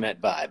hoping she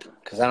meant vibe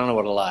because I don't know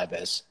what a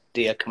libe is.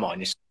 Dia, come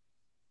on.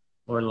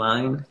 Or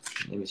line.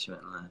 Maybe she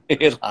meant line.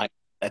 Line.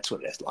 That's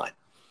what it is, line.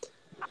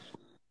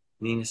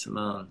 Nina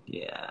Simone.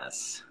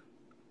 Yes.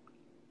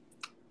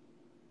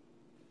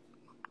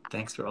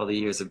 Thanks for all the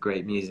years of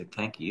great music.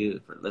 Thank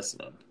you for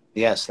listening.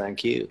 Yes,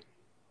 thank you.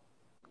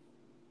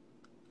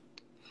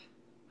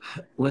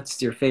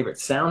 What's your favorite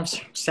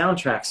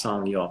soundtrack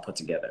song you all put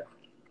together?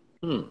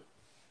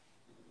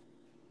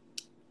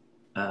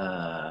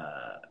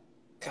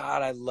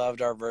 God, I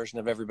loved our version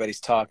of Everybody's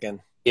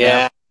Talking.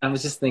 Yeah. I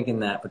was just thinking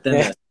that, but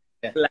then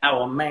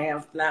Flower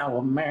Man,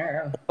 Flower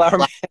Man. Flower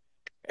Man.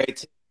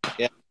 Great.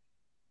 Yeah.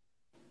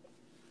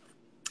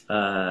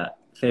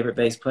 Favorite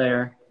bass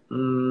player?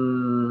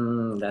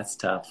 That's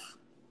tough.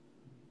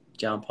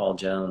 John Paul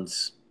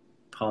Jones,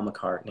 Paul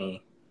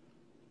McCartney.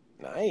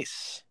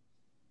 Nice.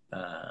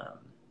 I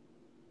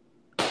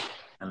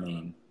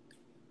mean,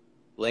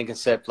 Lincoln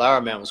said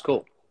Flower Man was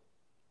cool.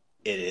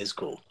 It is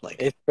cool. Like,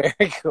 it's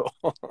very cool.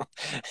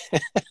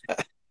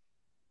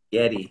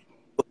 Yeti.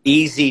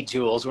 Easy,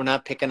 Jules. We're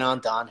not picking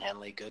on Don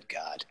Henley. Good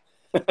God.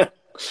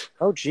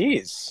 Oh,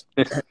 geez.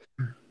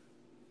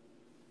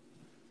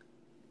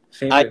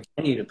 Favorite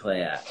venue to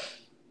play at?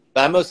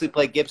 I mostly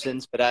play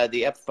Gibsons, but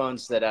the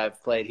Epiphones that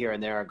I've played here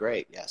and there are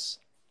great. Yes.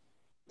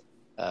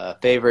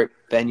 Favorite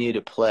venue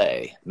to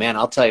play? Man,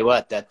 I'll tell you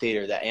what. That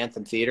theater, that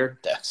Anthem Theater,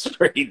 that's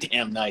pretty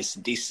damn nice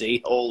in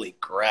DC. Holy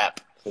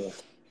crap! Cool.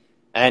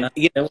 And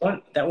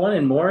that one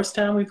in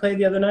Morristown we played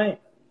the other night.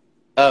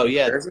 Oh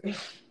yeah,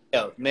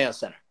 Mayo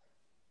Center.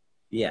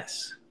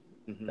 Yes,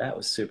 that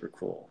was super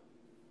cool.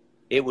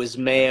 It was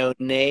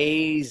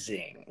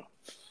mayonnaising.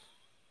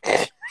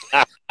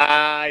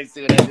 I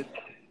see what I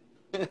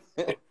did.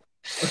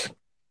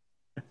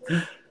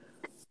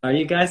 Are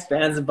you guys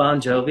fans of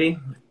Bon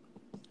Jovi?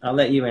 I'll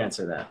let you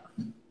answer that.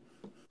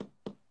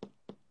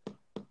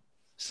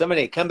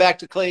 Somebody come back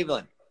to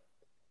Cleveland.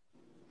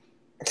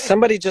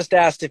 Somebody just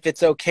asked if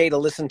it's okay to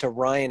listen to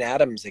Ryan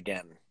Adams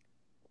again.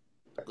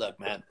 Look,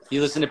 man, you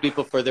listen to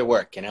people for their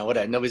work. You know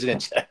what? Nobody's going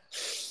to say.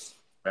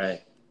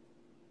 Right.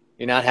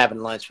 You're not having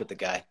lunch with the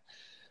guy.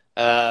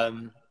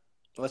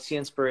 What's the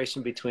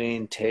inspiration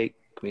between Take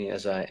Me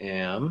As I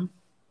Am?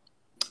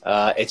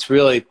 It's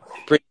really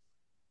pretty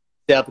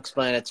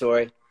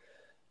self-explanatory.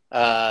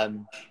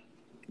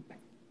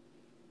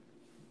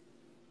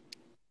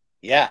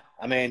 Yeah,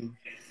 I mean,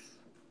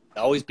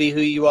 always be who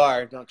you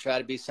are. Don't try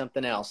to be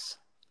something else.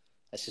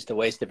 That's just a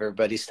waste of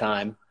everybody's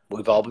time.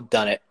 We've all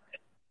done it.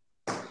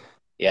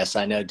 Yes,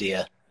 I know,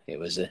 Dia. It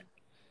was a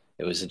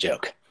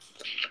joke.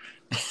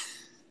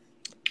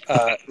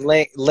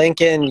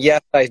 Lincoln,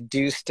 yes, I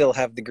do still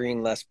have the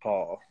green Les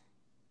Paul.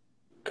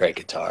 Great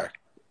guitar.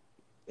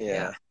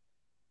 Yeah.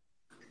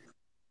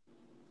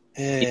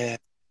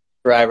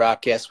 Dry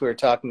rock. Yes, we were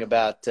talking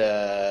about.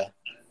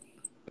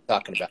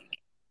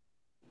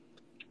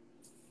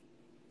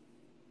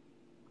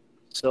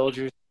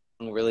 Soldiers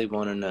really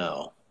want to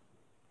know.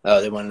 Oh,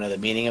 they want to know the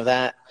meaning of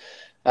that.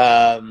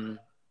 Man,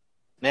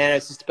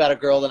 it's just about a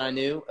girl that I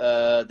knew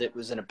that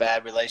was in a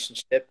bad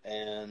relationship,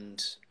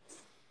 and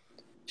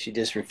she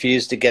just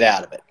refused to get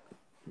out of it.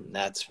 And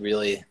that's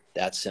really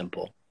that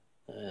simple.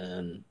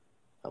 And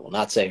I will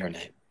not say her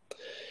name.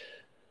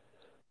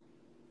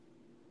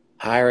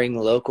 Hiring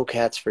local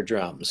cats for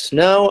drums.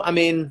 No, I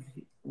mean,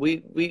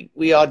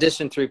 we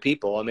audition through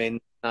people. I mean,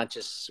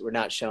 we're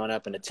not showing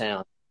up in a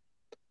town.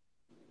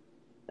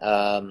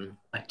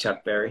 Like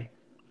Chuck Berry.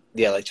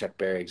 Yeah, like Chuck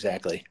Berry,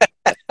 exactly.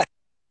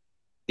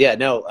 Yeah,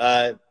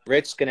 no,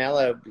 Rich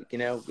Scannella,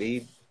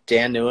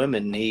 Dan knew him,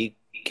 and he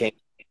came,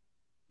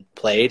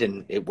 played,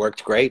 and it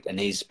worked great, and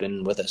he's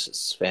been with us.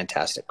 It's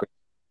fantastic.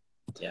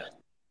 Yeah.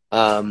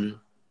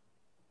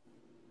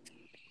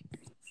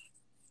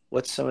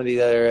 What's some of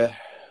the other,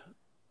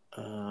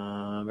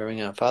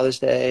 bringing on Father's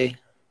Day?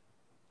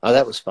 Oh,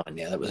 that was fun.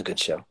 Yeah, that was a good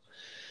show.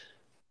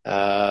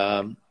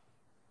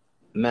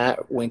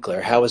 Matt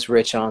Winkler, how was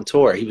Rich on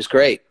tour? He was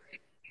great.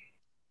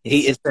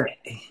 He's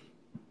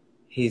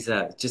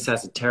just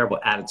has a terrible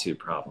attitude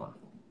problem.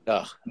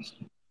 Oh,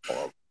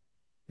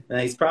 now,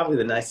 he's probably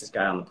the nicest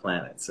guy on the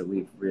planet, so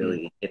we've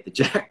really hit the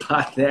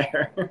jackpot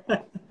there.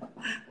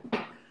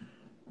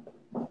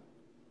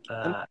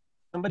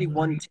 Somebody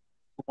won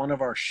one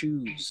of our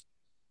shoes.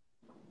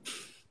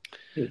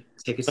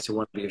 Tickets to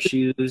one of your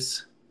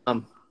shoes.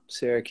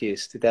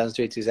 Syracuse,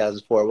 2003,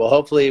 2004. Well,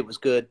 hopefully it was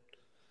good.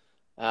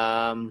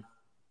 I'm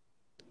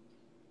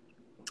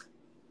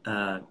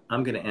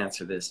going to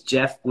answer this.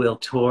 Jeff will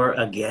tour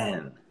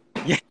again.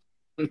 Yeah.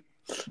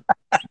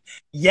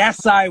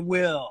 Yes, I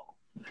will.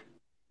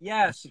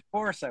 Yes, of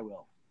course I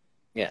will.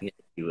 Yeah,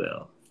 you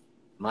will.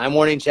 My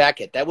Morning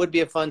Jacket. That would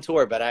be a fun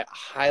tour, but I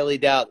highly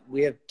doubt.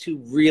 We have two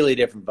really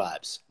different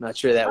vibes. Not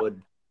sure that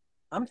would.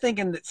 I'm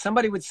thinking that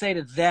somebody would say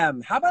to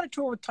them, how about a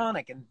tour with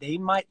Tonic? And they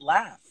might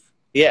laugh.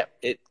 Yeah,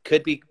 it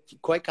could be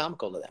quite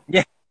comical to them.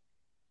 Yeah.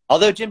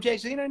 Although Jim Jay,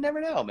 you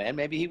never know, man.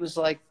 Maybe he was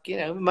like,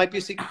 it might be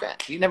a secret fan.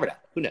 You never know.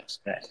 Who knows?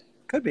 Right.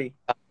 Could be.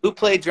 Who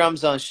played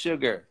drums on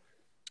Sugar?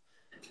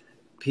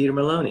 Peter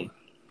Maloney.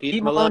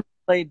 Pete Maloney.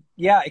 played,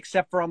 yeah,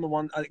 except for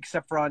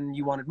on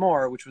You Wanted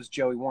More, which was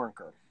Joey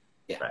Waronker.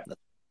 Yeah. Right.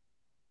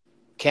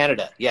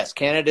 Canada. Yes,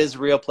 Canada is a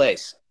real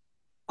place.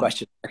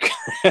 Question mark.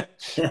 It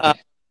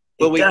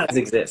does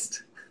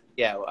exist.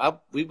 Yeah,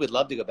 we would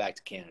love to go back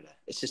to Canada.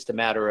 It's just a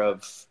matter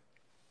of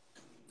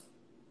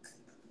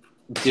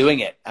doing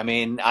it. I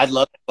mean, I'd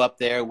love to go up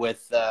there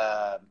with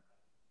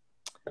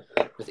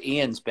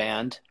Ian's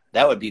band.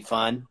 That would be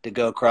fun to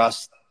go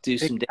across, do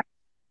some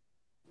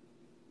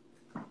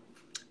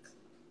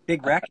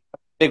Big Wreck.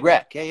 Big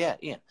Wreck. Yeah,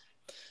 Ian.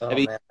 Oh,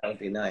 man, that would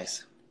be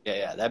nice.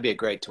 Yeah, that'd be a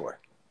great tour.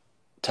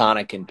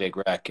 Tonic and Big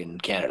Wreck in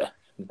Canada.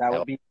 That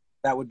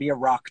would be a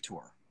rock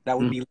tour. That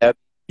would be a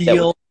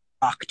real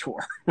rock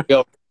tour.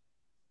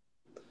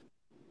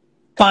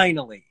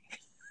 Finally.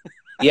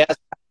 Yes,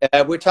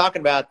 we're talking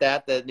about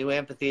that. The new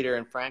amphitheater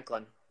in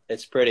Franklin.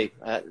 It's pretty,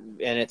 and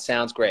it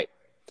sounds great.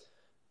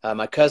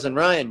 My cousin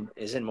Ryan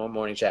is in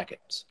Morning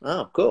Jackets.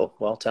 Oh, cool.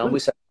 Well, tell him we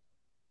said.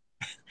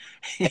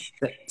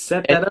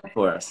 Set that up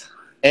for us.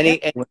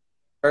 Any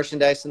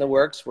merchandise in the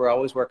works? We're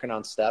always working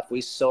on stuff.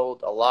 We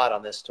sold a lot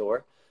on this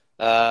tour.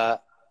 Wow,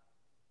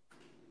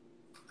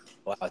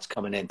 it's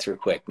coming in through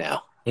quick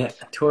now. Yeah,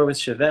 tour with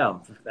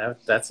Chevelle.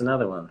 That's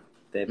another one.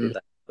 They'd be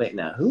like, wait,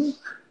 now who?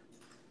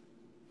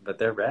 But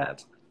they're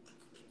rad.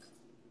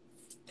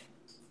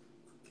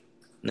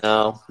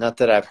 No, not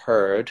that I've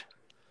heard.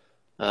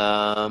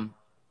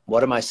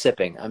 What am I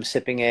sipping? I'm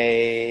sipping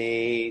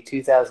a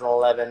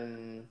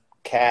 2011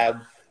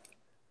 Cab.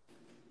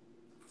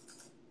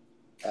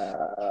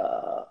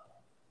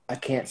 I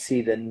can't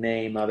see the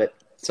name of it.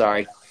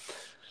 Sorry.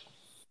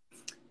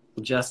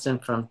 Justin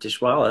from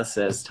Dishwalla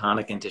says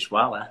tonic and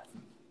Dishwalla.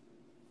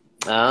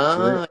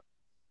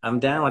 I'm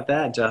down with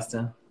that,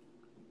 Justin.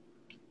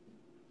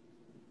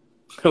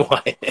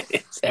 Why?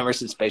 It's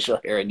Emerson's facial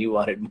hair and you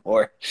wanted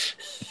more.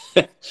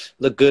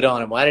 Look good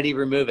on him. Why did he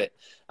remove it?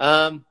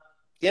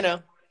 You know,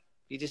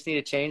 you just need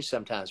a change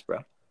sometimes, bro.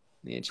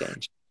 You need a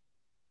change.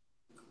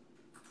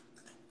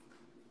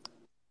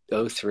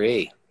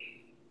 03.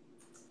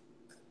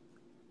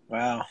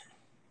 Wow.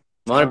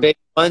 Want a big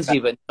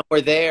onesie, but no,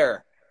 we're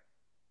there.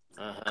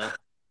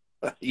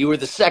 You were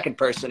the second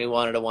person who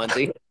wanted a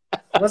onesie.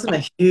 It wasn't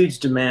a huge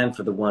demand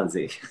for the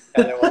onesie.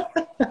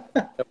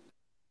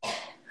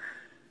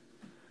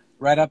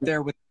 Right up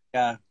there with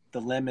the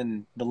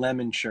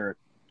lemon shirt.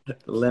 The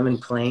lemon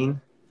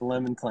plain. The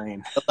lemon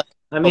plain.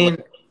 I mean,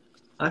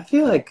 I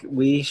feel like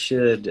we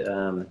should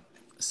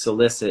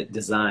solicit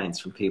designs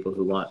from people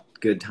who want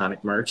good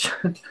tonic merch.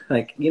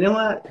 Like, you know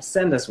what?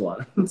 Send us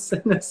one.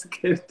 Send us a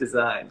good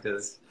design,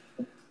 because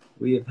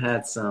we have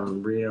had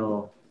some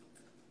real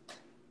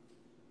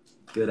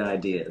good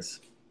ideas.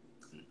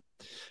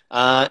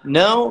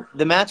 No,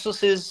 the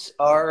matchlesses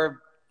are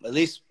at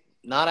least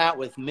not out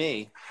with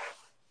me.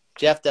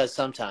 Jeff does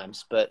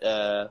sometimes, but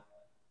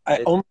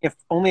only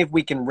if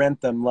we can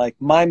rent them. Like,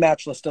 my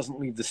matchless doesn't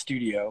leave the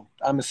studio.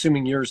 I'm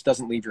assuming yours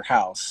doesn't leave your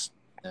house.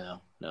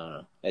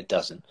 No, it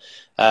doesn't.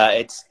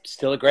 It's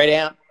still a great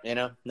amp. You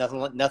know,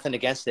 nothing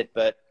against it,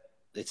 but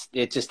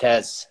it just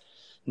has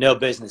no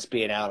business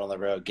being out on the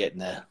road getting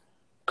the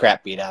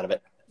crap beat out of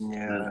it.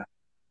 Yeah.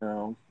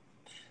 No.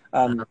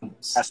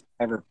 Has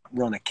ever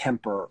run a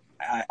Kemper?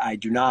 I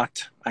do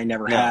not. I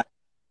never have.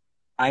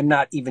 I'm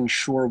not even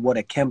sure what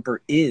a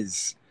Kemper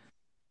is,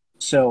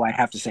 so I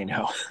have to say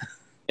no.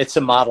 It's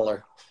a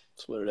modeler.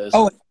 That's what it is.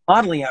 Oh,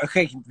 modeling.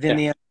 Okay,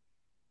 then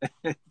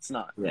it's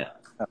not. Yeah.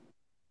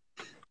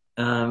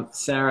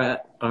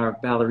 Sarah, our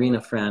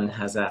ballerina friend,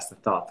 has asked a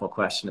thoughtful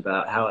question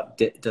about how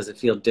does it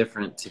feel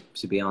different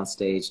to be on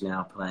stage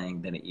now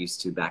playing than it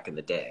used to back in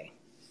the day.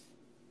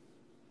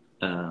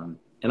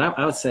 And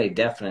I would say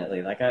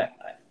definitely. Like I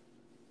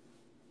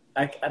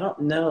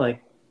don't know,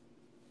 like,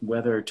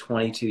 whether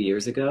 22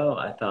 years ago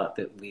I thought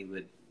that we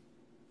would,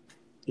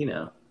 you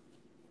know,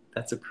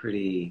 that's a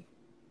pretty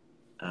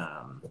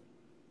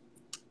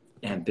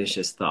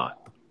ambitious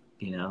thought,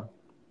 you know?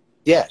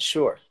 Yeah,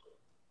 sure.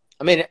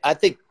 I mean, I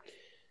think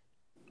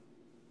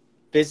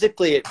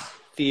physically it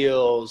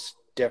feels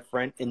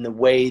different in the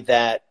way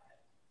that,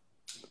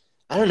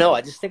 I don't know,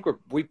 I just think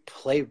we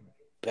play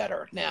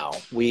better now.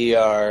 We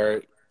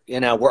are, you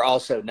know, we're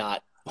also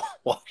not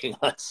walking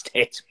on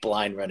stage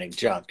blind running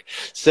drunk,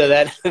 so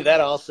that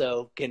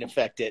also can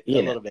affect it a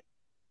little bit.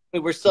 I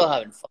mean, we're still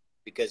having fun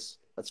because,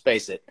 let's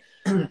face it,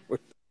 we're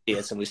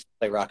idiots and we still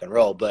play rock and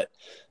roll, but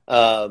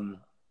I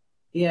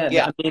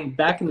mean,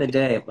 back in the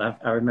day,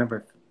 I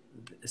remember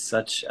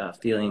such a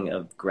feeling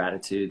of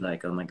gratitude,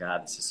 like, oh my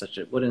God, this is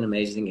what an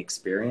amazing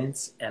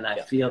experience. And I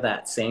feel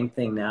that same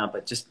thing now,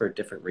 but just for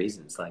different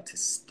reasons. Like, to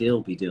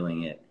still be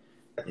doing it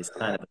is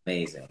kind of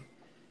amazing.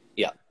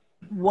 Yeah.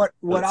 What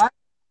I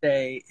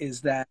say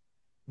is that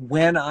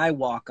when I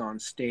walk on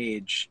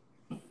stage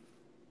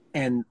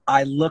and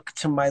I look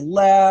to my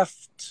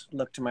left,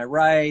 look to my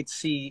right,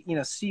 see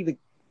the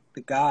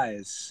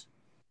guys,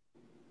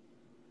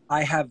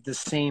 I have the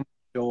same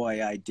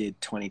joy I did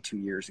 22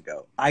 years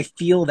ago. I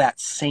feel that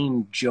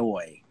same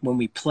joy when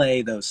we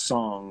play those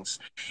songs.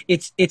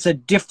 It's a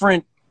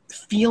different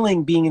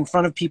feeling being in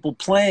front of people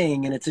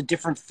playing, and it's a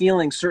different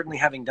feeling, certainly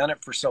having done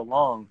it for so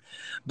long.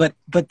 But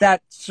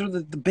that sort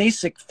of the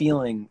basic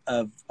feeling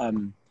of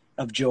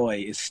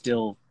joy is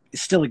still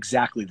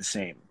exactly the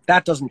same.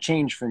 That doesn't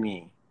change for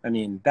me. I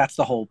mean, that's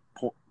the whole,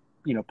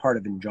 part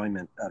of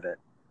enjoyment of it.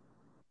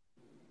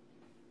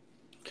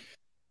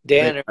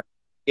 Dan,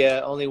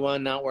 yeah, only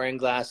one not wearing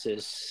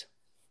glasses.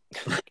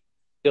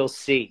 Still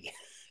see.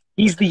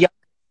 He's the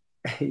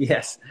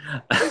Yes,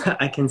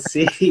 I can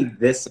see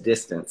this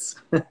distance.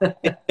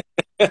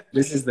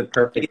 This is the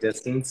perfect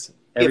distance.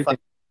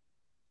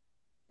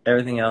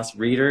 Everything else,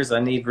 readers.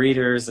 I need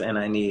readers, and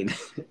I need.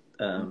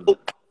 Nope,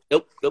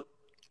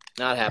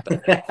 not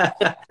happening.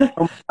 Oh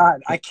my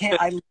God, I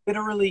can't. I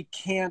literally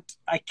can't.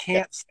 I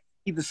can't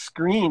see the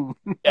screen.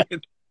 Yeah.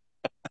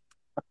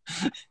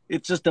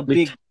 It's just a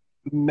big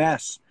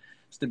mess.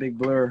 It's a big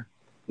blur.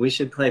 We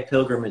should play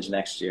Pilgrimage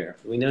next year.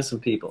 We know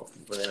some people.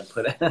 We're gonna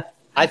put it.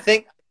 I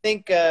think,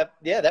 yeah,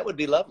 that would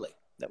be lovely.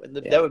 That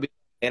would be,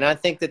 and I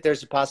think that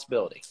there's a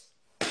possibility.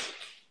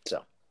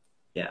 So,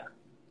 yeah,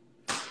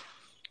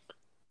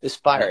 this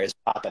fire is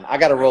popping. I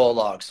got to roll a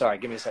log. Sorry,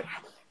 give me a second.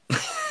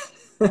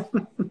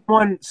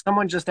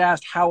 Someone just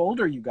asked, how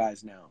old are you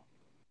guys now?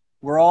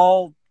 We're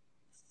all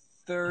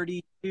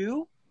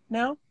 32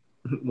 now.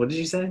 What did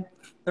you say?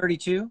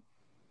 32.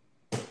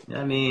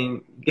 I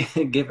mean,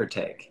 give or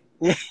take.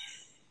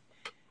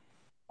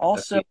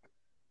 Also, how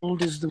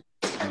old is the?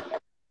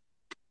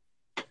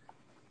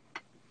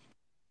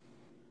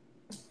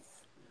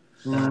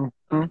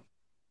 Mm-hmm.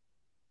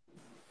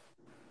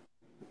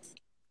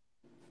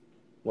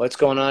 What's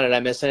going on? Did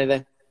I miss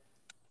anything?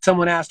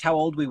 Someone asked how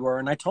old we were,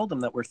 and I told them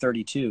that we're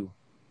 32.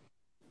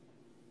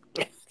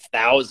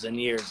 1,000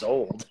 years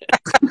old.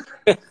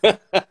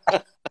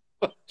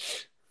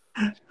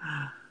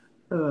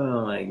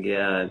 Oh my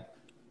God.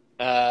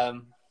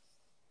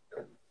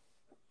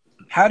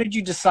 How did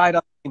you decide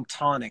on the name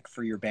Tonic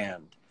for your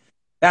band?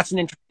 That's an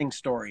interesting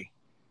story.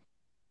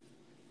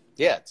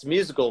 Yeah, it's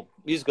musical.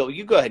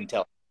 You go ahead and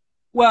tell.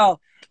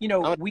 Well, Go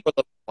ahead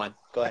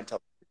and tell. At the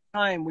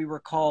time we were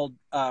called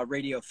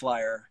Radio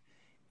Flyer,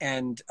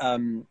 and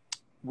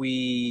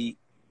we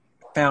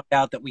found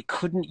out that we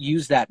couldn't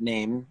use that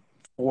name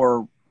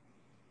for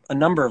a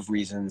number of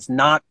reasons,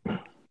 not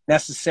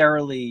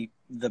necessarily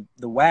the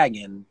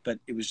wagon, but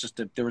it was just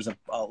there was a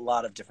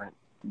lot of different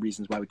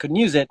reasons why we couldn't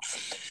use it.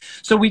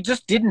 So we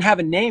just didn't have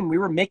a name. We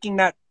were making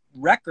that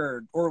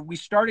record, or we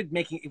started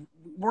making,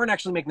 we weren't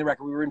actually making the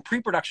record. We were in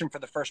pre-production for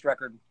the first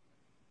record.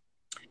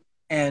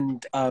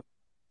 And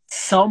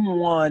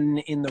someone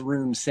in the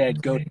room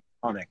said, go to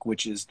tonic,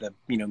 which is the,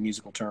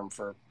 musical term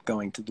for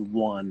going to the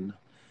one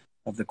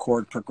of the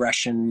chord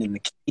progression in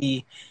the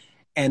key.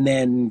 And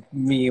then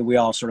we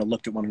all sort of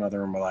looked at one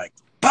another and were like,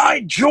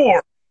 by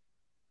George,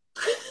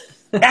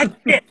 that's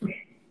it.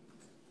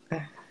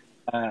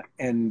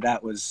 And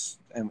that was,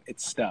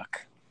 it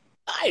stuck.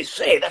 I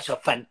say, that's a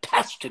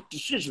fantastic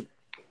decision.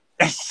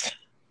 Yes.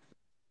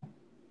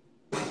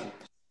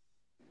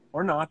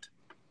 Or not.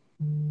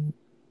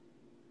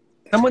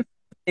 Someone,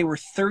 they were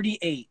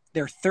 38.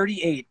 They're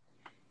 38.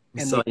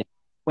 And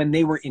when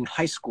they were in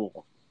high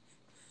school.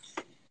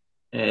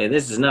 Hey,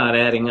 this is not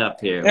adding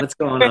up here. What's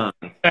going on?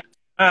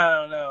 I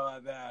don't know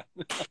about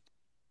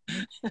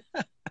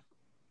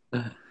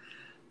that.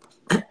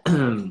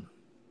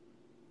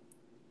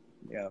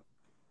 Yeah.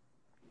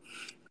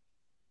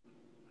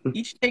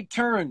 Each take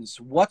turns.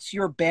 What's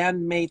your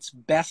bandmate's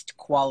best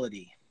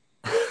quality?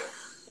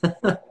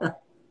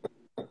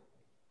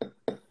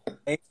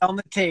 Lay on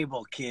the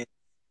table, kid.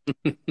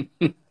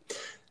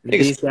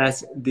 These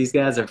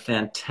guys are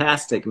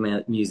fantastic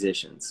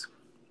musicians.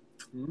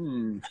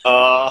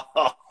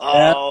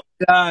 Well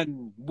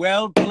done.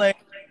 Well played.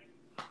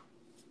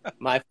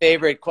 My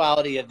favorite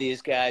quality of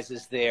these guys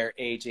is they're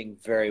aging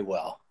very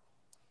well.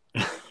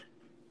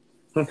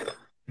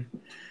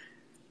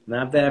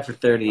 Not bad for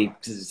 30.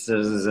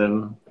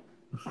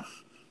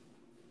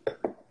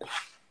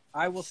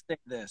 I will say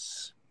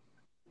this.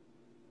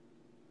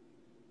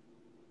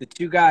 The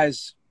two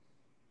guys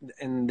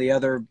in the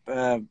other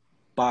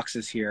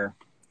boxes here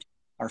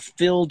are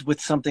filled with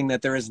something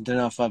that there isn't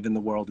enough of in the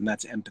world, and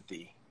that's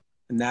empathy.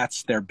 And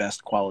that's their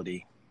best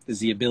quality, is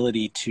the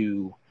ability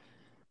to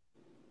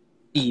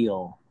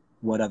feel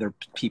what other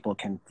people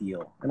can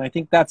feel. And I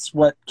think that's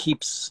what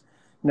keeps,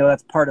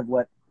 that's part of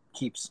what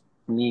keeps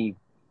me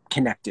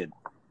connected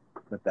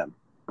with them.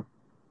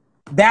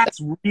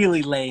 That's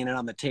really laying it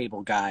on the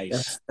table,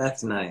 guys.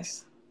 That's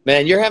nice.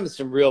 Man, you're having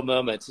some real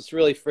moments. It's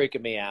really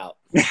freaking me out.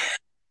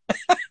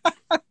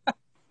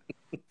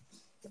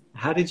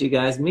 How did you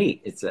guys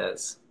meet? It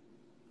says.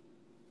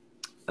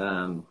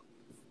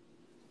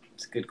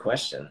 It's a good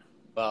question.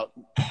 Well,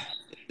 this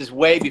is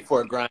way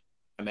before grind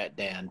I met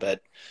Dan,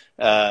 but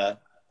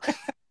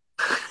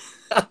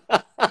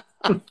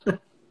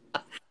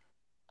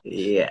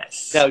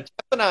yes. No, Jeff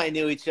and I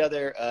knew each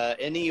other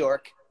in New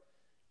York.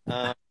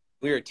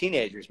 We were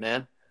teenagers,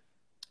 man.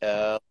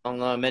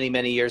 Many,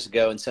 many years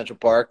ago in Central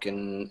Park,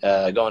 and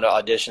going to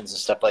auditions and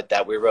stuff like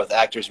that. We were both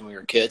actors when we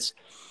were kids.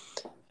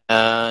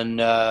 And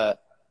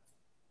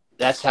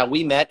that's how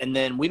we met. And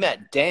then we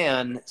met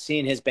Dan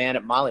seeing his band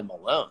at Molly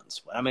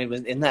Malone's. I mean,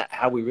 isn't that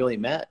how we really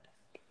met?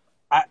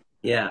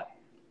 Yeah.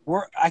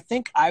 I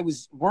think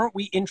weren't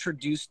we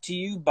introduced to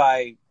you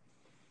by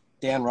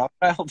Dan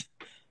Rothschild?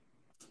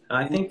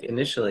 I think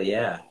initially,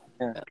 yeah.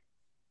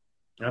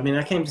 I mean,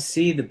 I came to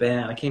see the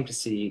band. I came to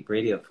see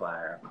Radio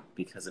Flyer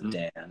because of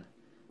Dan.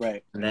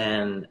 Right. And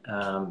then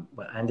I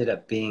ended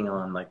up being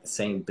on like the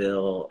same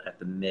bill at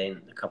the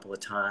Mint a couple of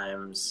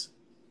times.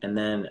 And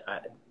then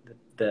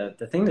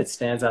the thing that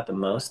stands out the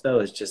most, though,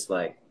 is just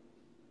like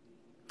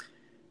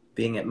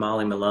being at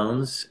Molly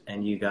Malone's,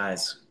 and you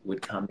guys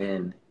would come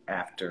in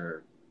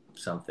after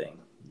something,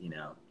 you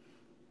know,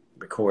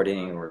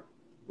 recording or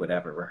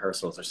whatever,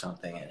 rehearsals or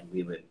something, and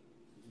we would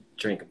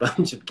drink a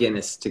bunch of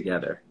Guinness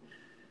together,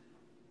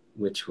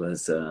 which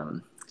was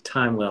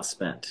time well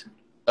spent.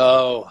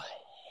 Oh,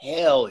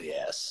 hell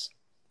yes.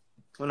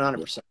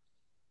 100%.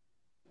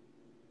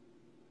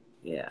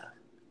 Yeah.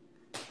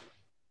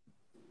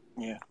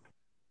 Yeah.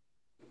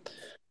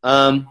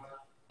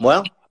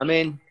 Well, I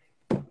mean,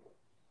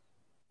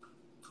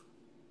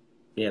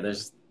 yeah,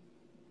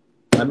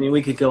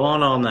 we could go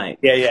on all night.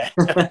 yeah.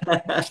 Isn't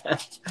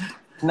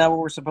that what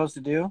we're supposed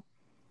to do?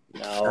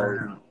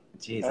 No.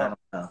 Jeez, I don't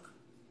know.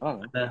 I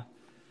don't know.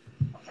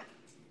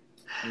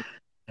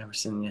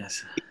 Emerson,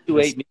 yes.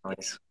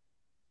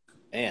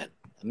 Man, I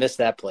missed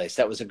that place.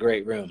 That was a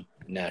great room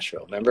in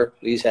Nashville. Remember?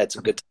 We had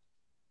some good time.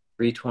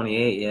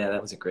 328, yeah,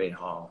 that was a great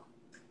hall.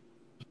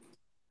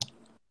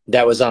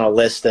 That was on a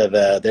list of,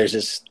 there's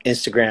this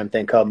Instagram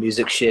thing called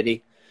Music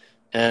Shitty.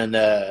 And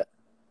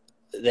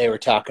they were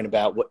talking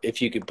about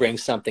if you could bring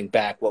something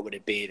back, what would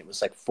it be? And it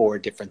was like 4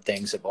 different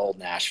things of old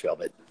Nashville.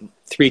 But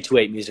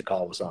 328 Music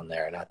Hall was on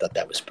there. And I thought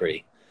that was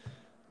pretty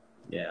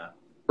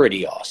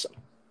awesome.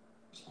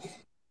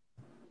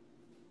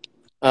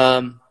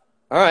 All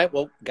right.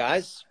 Well,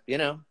 guys, you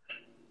know,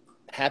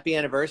 happy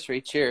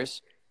anniversary.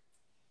 Cheers.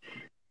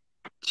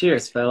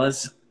 Cheers,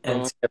 fellas.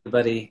 And to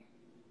everybody.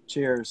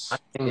 Cheers.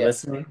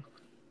 Listening.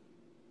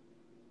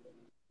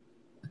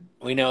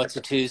 We know it's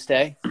a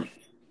Tuesday,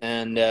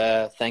 and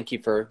thank you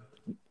for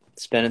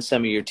spending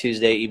some of your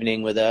Tuesday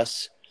evening with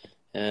us.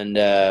 And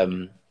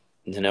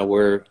you know,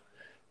 we're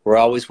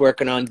always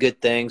working on good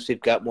things.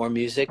 We've got more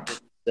music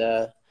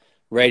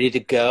ready to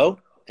go,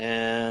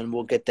 and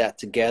we'll get that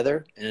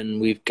together. And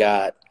we've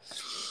got,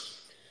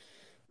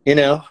 you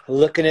know,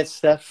 looking at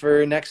stuff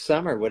for next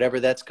summer,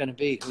 whatever that's going to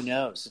be. Who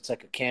knows? It's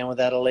like a can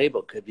without a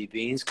label. Could be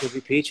beans, could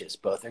be peaches.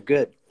 Both are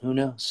good. Who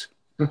knows?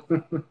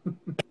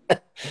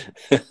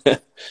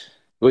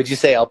 Would you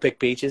say I'll pick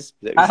peaches?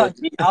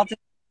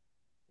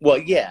 Well,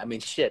 yeah. I mean,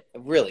 shit.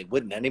 Really,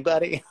 wouldn't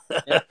anybody?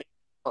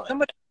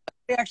 Somebody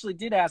actually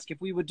did ask if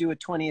we would do a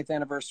 20th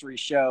anniversary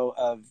show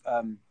of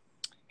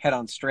Head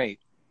on Straight.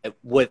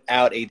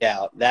 Without a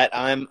doubt. That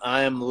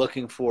I'm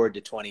looking forward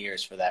to 20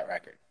 years for that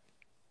record.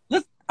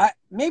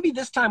 Maybe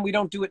this time we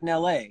don't do it in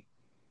L.A.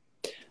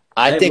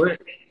 I think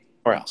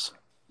where else?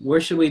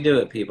 Where should we do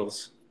it,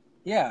 peoples?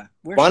 Yeah.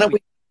 Why don't we?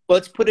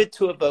 Let's put it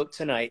to a vote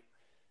tonight,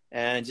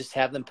 and just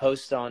have them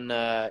post on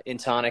in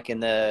Tonic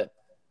in the.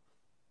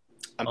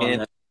 On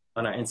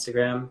our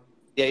Instagram.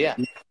 Yeah.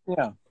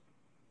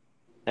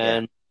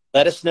 And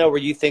let us know where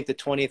you think the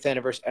 20th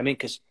anniversary. I mean,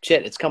 because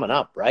shit, it's coming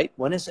up, right?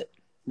 When is it?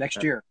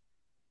 Next year.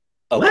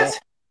 Okay. What?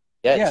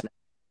 Yeah. It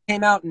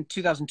came out in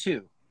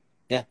 2002.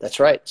 Yeah, that's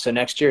right. So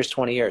next year is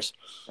 20 years.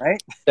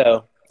 Right?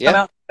 So, yeah. Came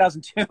out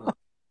in 2002.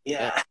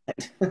 Yeah.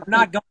 I'm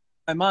not going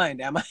in my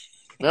mind, am I?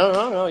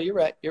 No. You're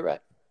right.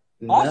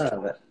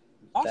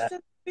 Austin?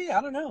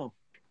 I don't know.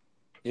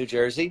 New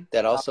Jersey,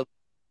 that also.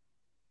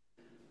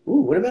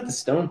 Ooh, what about the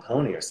Stone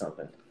Pony or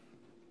something?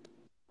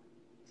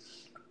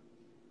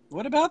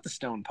 What about the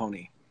Stone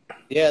Pony?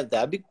 Yeah,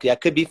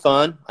 that could be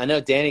fun. I know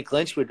Danny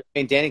Clinch would. I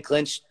mean, Danny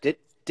Clinch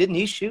didn't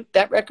he shoot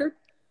that record?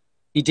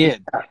 He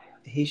did.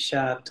 He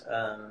shot.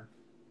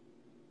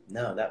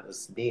 No, that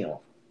was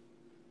Neil.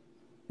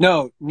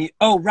 No.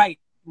 Oh, right.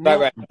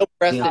 Right.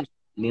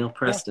 Neil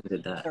Preston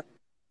did that.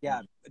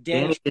 Yeah,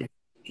 Danny did,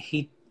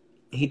 he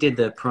did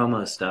the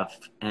promo stuff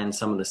and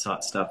some of the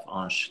stuff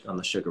on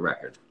the Sugar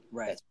record.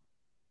 Right.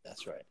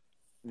 That's right.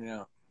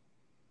 Yeah.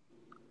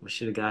 We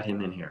should have got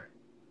him in here.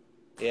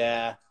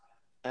 Yeah,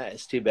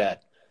 it's too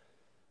bad.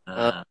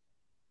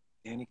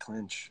 Danny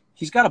Clinch.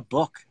 He's got a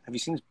book. Have you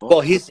seen his book?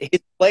 Well, his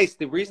place.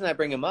 The reason I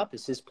bring him up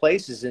is his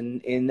place is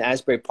in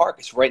Asbury Park.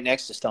 It's right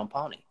next to Stone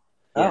Pony.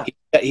 Oh.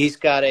 He's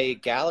got a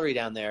gallery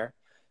down there,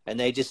 and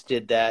they just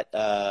did that.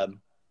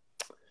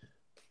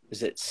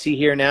 Was it See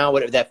Here Now?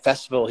 Whatever that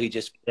festival he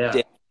just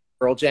did.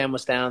 Pearl Jam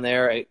was down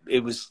there.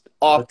 It was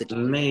off the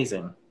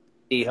amazing.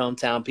 The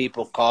hometown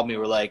people called me.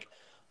 Were like,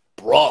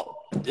 "Bro,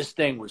 this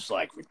thing was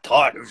like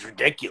retarded. It was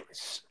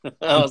ridiculous."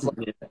 I was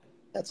like,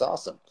 "That's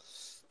awesome."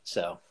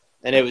 So,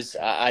 and it was.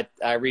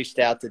 I reached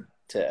out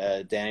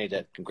to Danny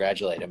to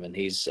congratulate him, and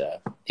he's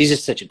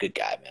just such a good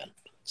guy, man.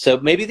 So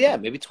maybe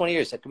 20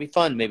 years that could be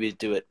fun. Maybe to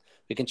do it.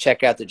 We can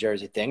check out the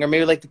Jersey thing, or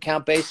maybe like the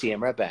Count Basie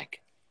and Red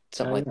Bank,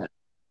 something like that.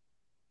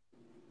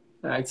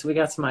 All right, so we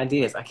got some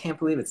ideas. I can't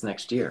believe it's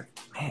next year,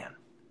 man.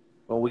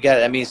 Well, we got.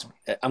 That means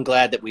I'm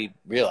glad that we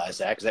realized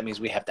that, because that means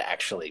we have to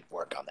actually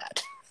work on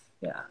that.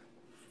 Yeah.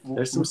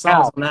 There's some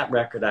songs on that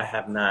record I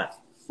have not.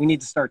 We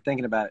need to start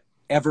thinking about it.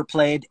 Ever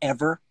played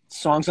ever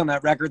songs on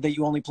that record that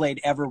you only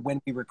played ever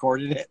when we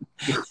recorded it?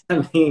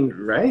 I mean,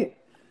 right?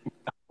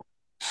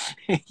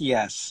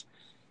 Yes.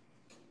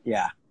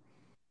 Yeah.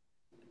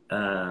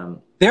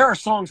 Um, There are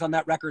songs on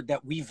that record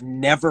that we've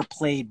never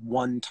played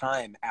one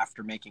time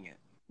after making it,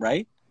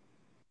 right?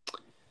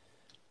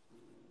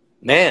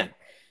 Man,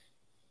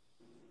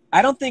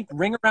 I don't think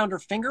Ring Around Her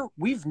Finger,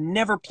 we've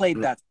never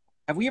played that.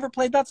 Have we ever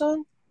played that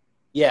song?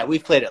 yeah,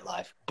 we've played it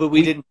live, but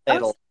we didn't play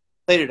it.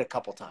 Played it a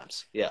couple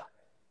times. Yeah.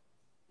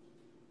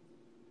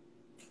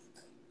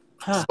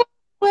 Huh.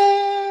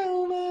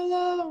 Well, my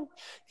love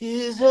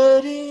is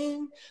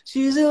hurting.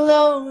 She's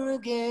alone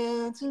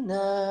again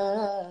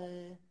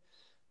tonight.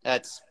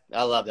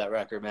 I love that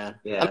record, man.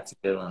 yeah, that's a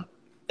good one.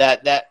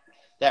 That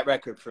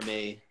record for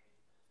me.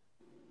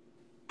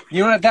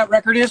 You know what that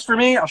record is for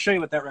me? I'll show you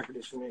what that record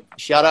is for me.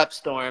 Shut up,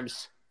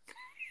 Storms.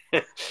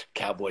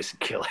 Cowboys and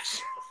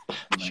Killers.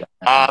 Shut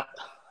up.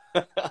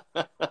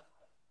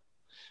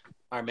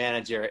 Our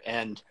manager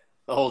and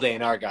the old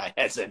A&R guy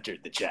has entered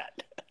the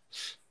chat.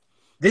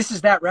 This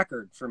is that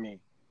record for me.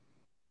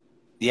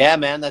 Yeah,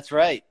 man, that's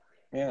right.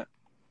 Yeah.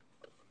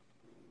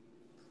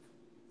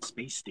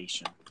 Space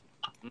Station.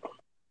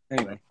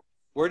 Anyway.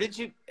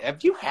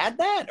 Have you had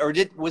that? Or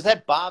was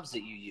that Bob's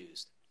that you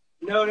used?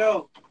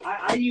 No.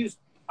 I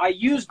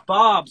used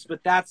Bob's,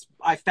 but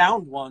I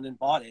found one and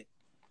bought it.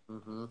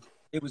 Mm-hmm.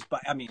 It was,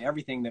 I mean,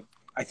 everything that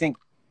I think.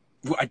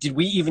 Did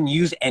we even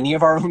use any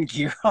of our own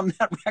gear on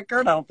that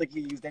record? I don't think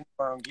we used any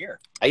of our own gear.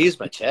 I used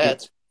my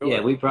Chets.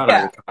 Yeah, we brought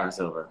our guitars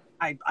over.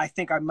 I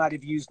think I might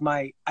have used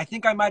my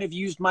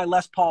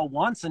Les Paul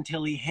once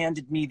until he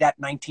handed me that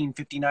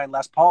 1959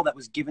 Les Paul that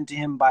was given to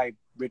him by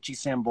Richie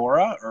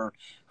Sambora or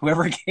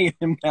whoever gave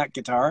him that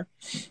guitar.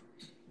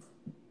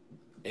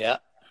 Yeah.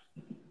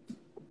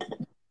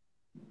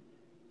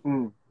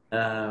 All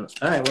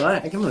right. Well, I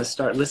think I'm going to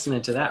start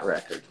listening to that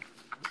record.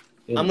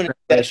 I'm gonna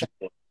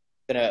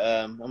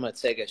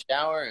take a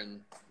shower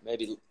and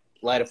maybe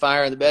light a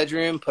fire in the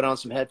bedroom, put on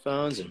some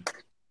headphones, and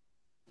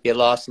get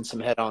lost in some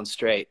head on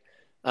straight.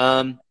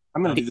 I'm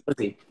gonna do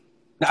the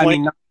I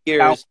mean, not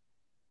years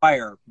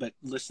fire, but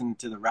listen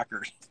to the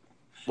record.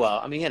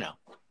 Well, I mean,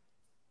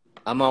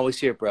 I'm always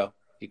here, bro.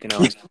 You can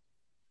always.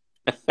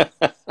 Somebody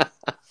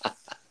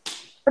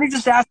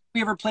just asked if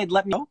we ever played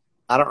Let Me Know.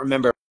 I don't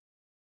remember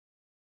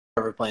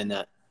ever playing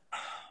that.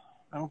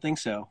 I don't think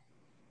so.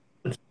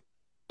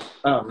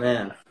 Oh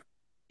man.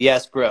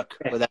 Yes, Brooke.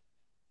 Okay.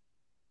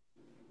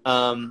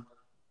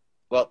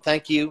 Well,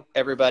 thank you,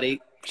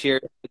 everybody.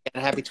 Cheers.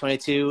 Again, happy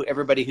 22.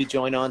 Everybody who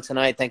joined on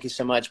tonight, thank you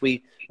so much.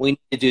 We need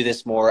to do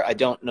this more. I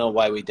don't know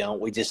why we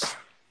don't.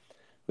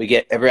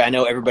 I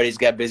know everybody's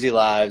got busy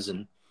lives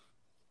and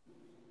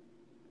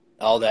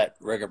all that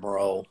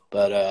rigmarole,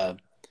 but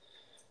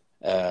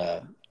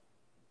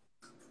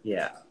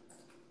yeah,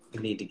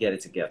 we need to get it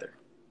together.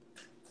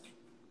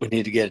 We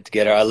need to get it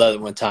together. I love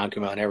it when Tom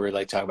came out and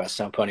everybody talk about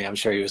Stone Pony. I'm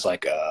sure he was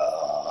like,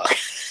 oh.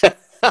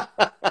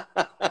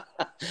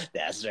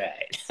 That's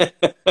right.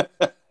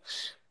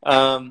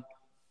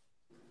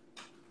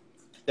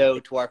 So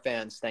to our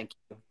fans, thank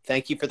you.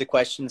 Thank you for the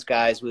questions,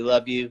 guys. We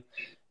love you.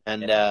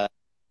 And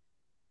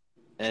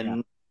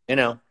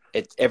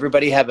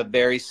everybody have a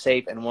very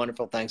safe and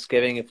wonderful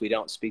Thanksgiving if we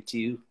don't speak to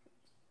you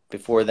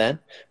before then,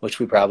 which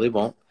we probably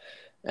won't.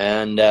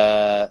 And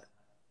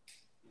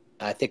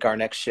I think our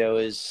next show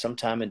is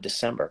sometime in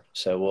December.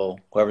 So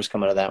whoever's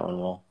coming to that one,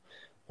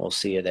 we'll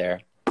see you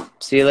there.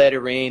 See you later,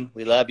 Reen.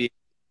 We love you.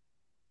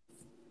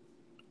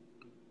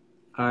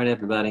 All right,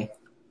 everybody.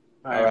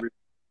 All right.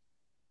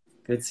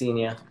 Good seeing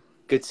you.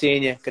 Good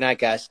seeing you. Good night,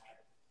 guys.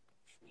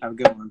 Have a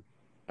good one.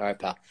 All right,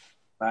 pal.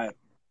 Bye.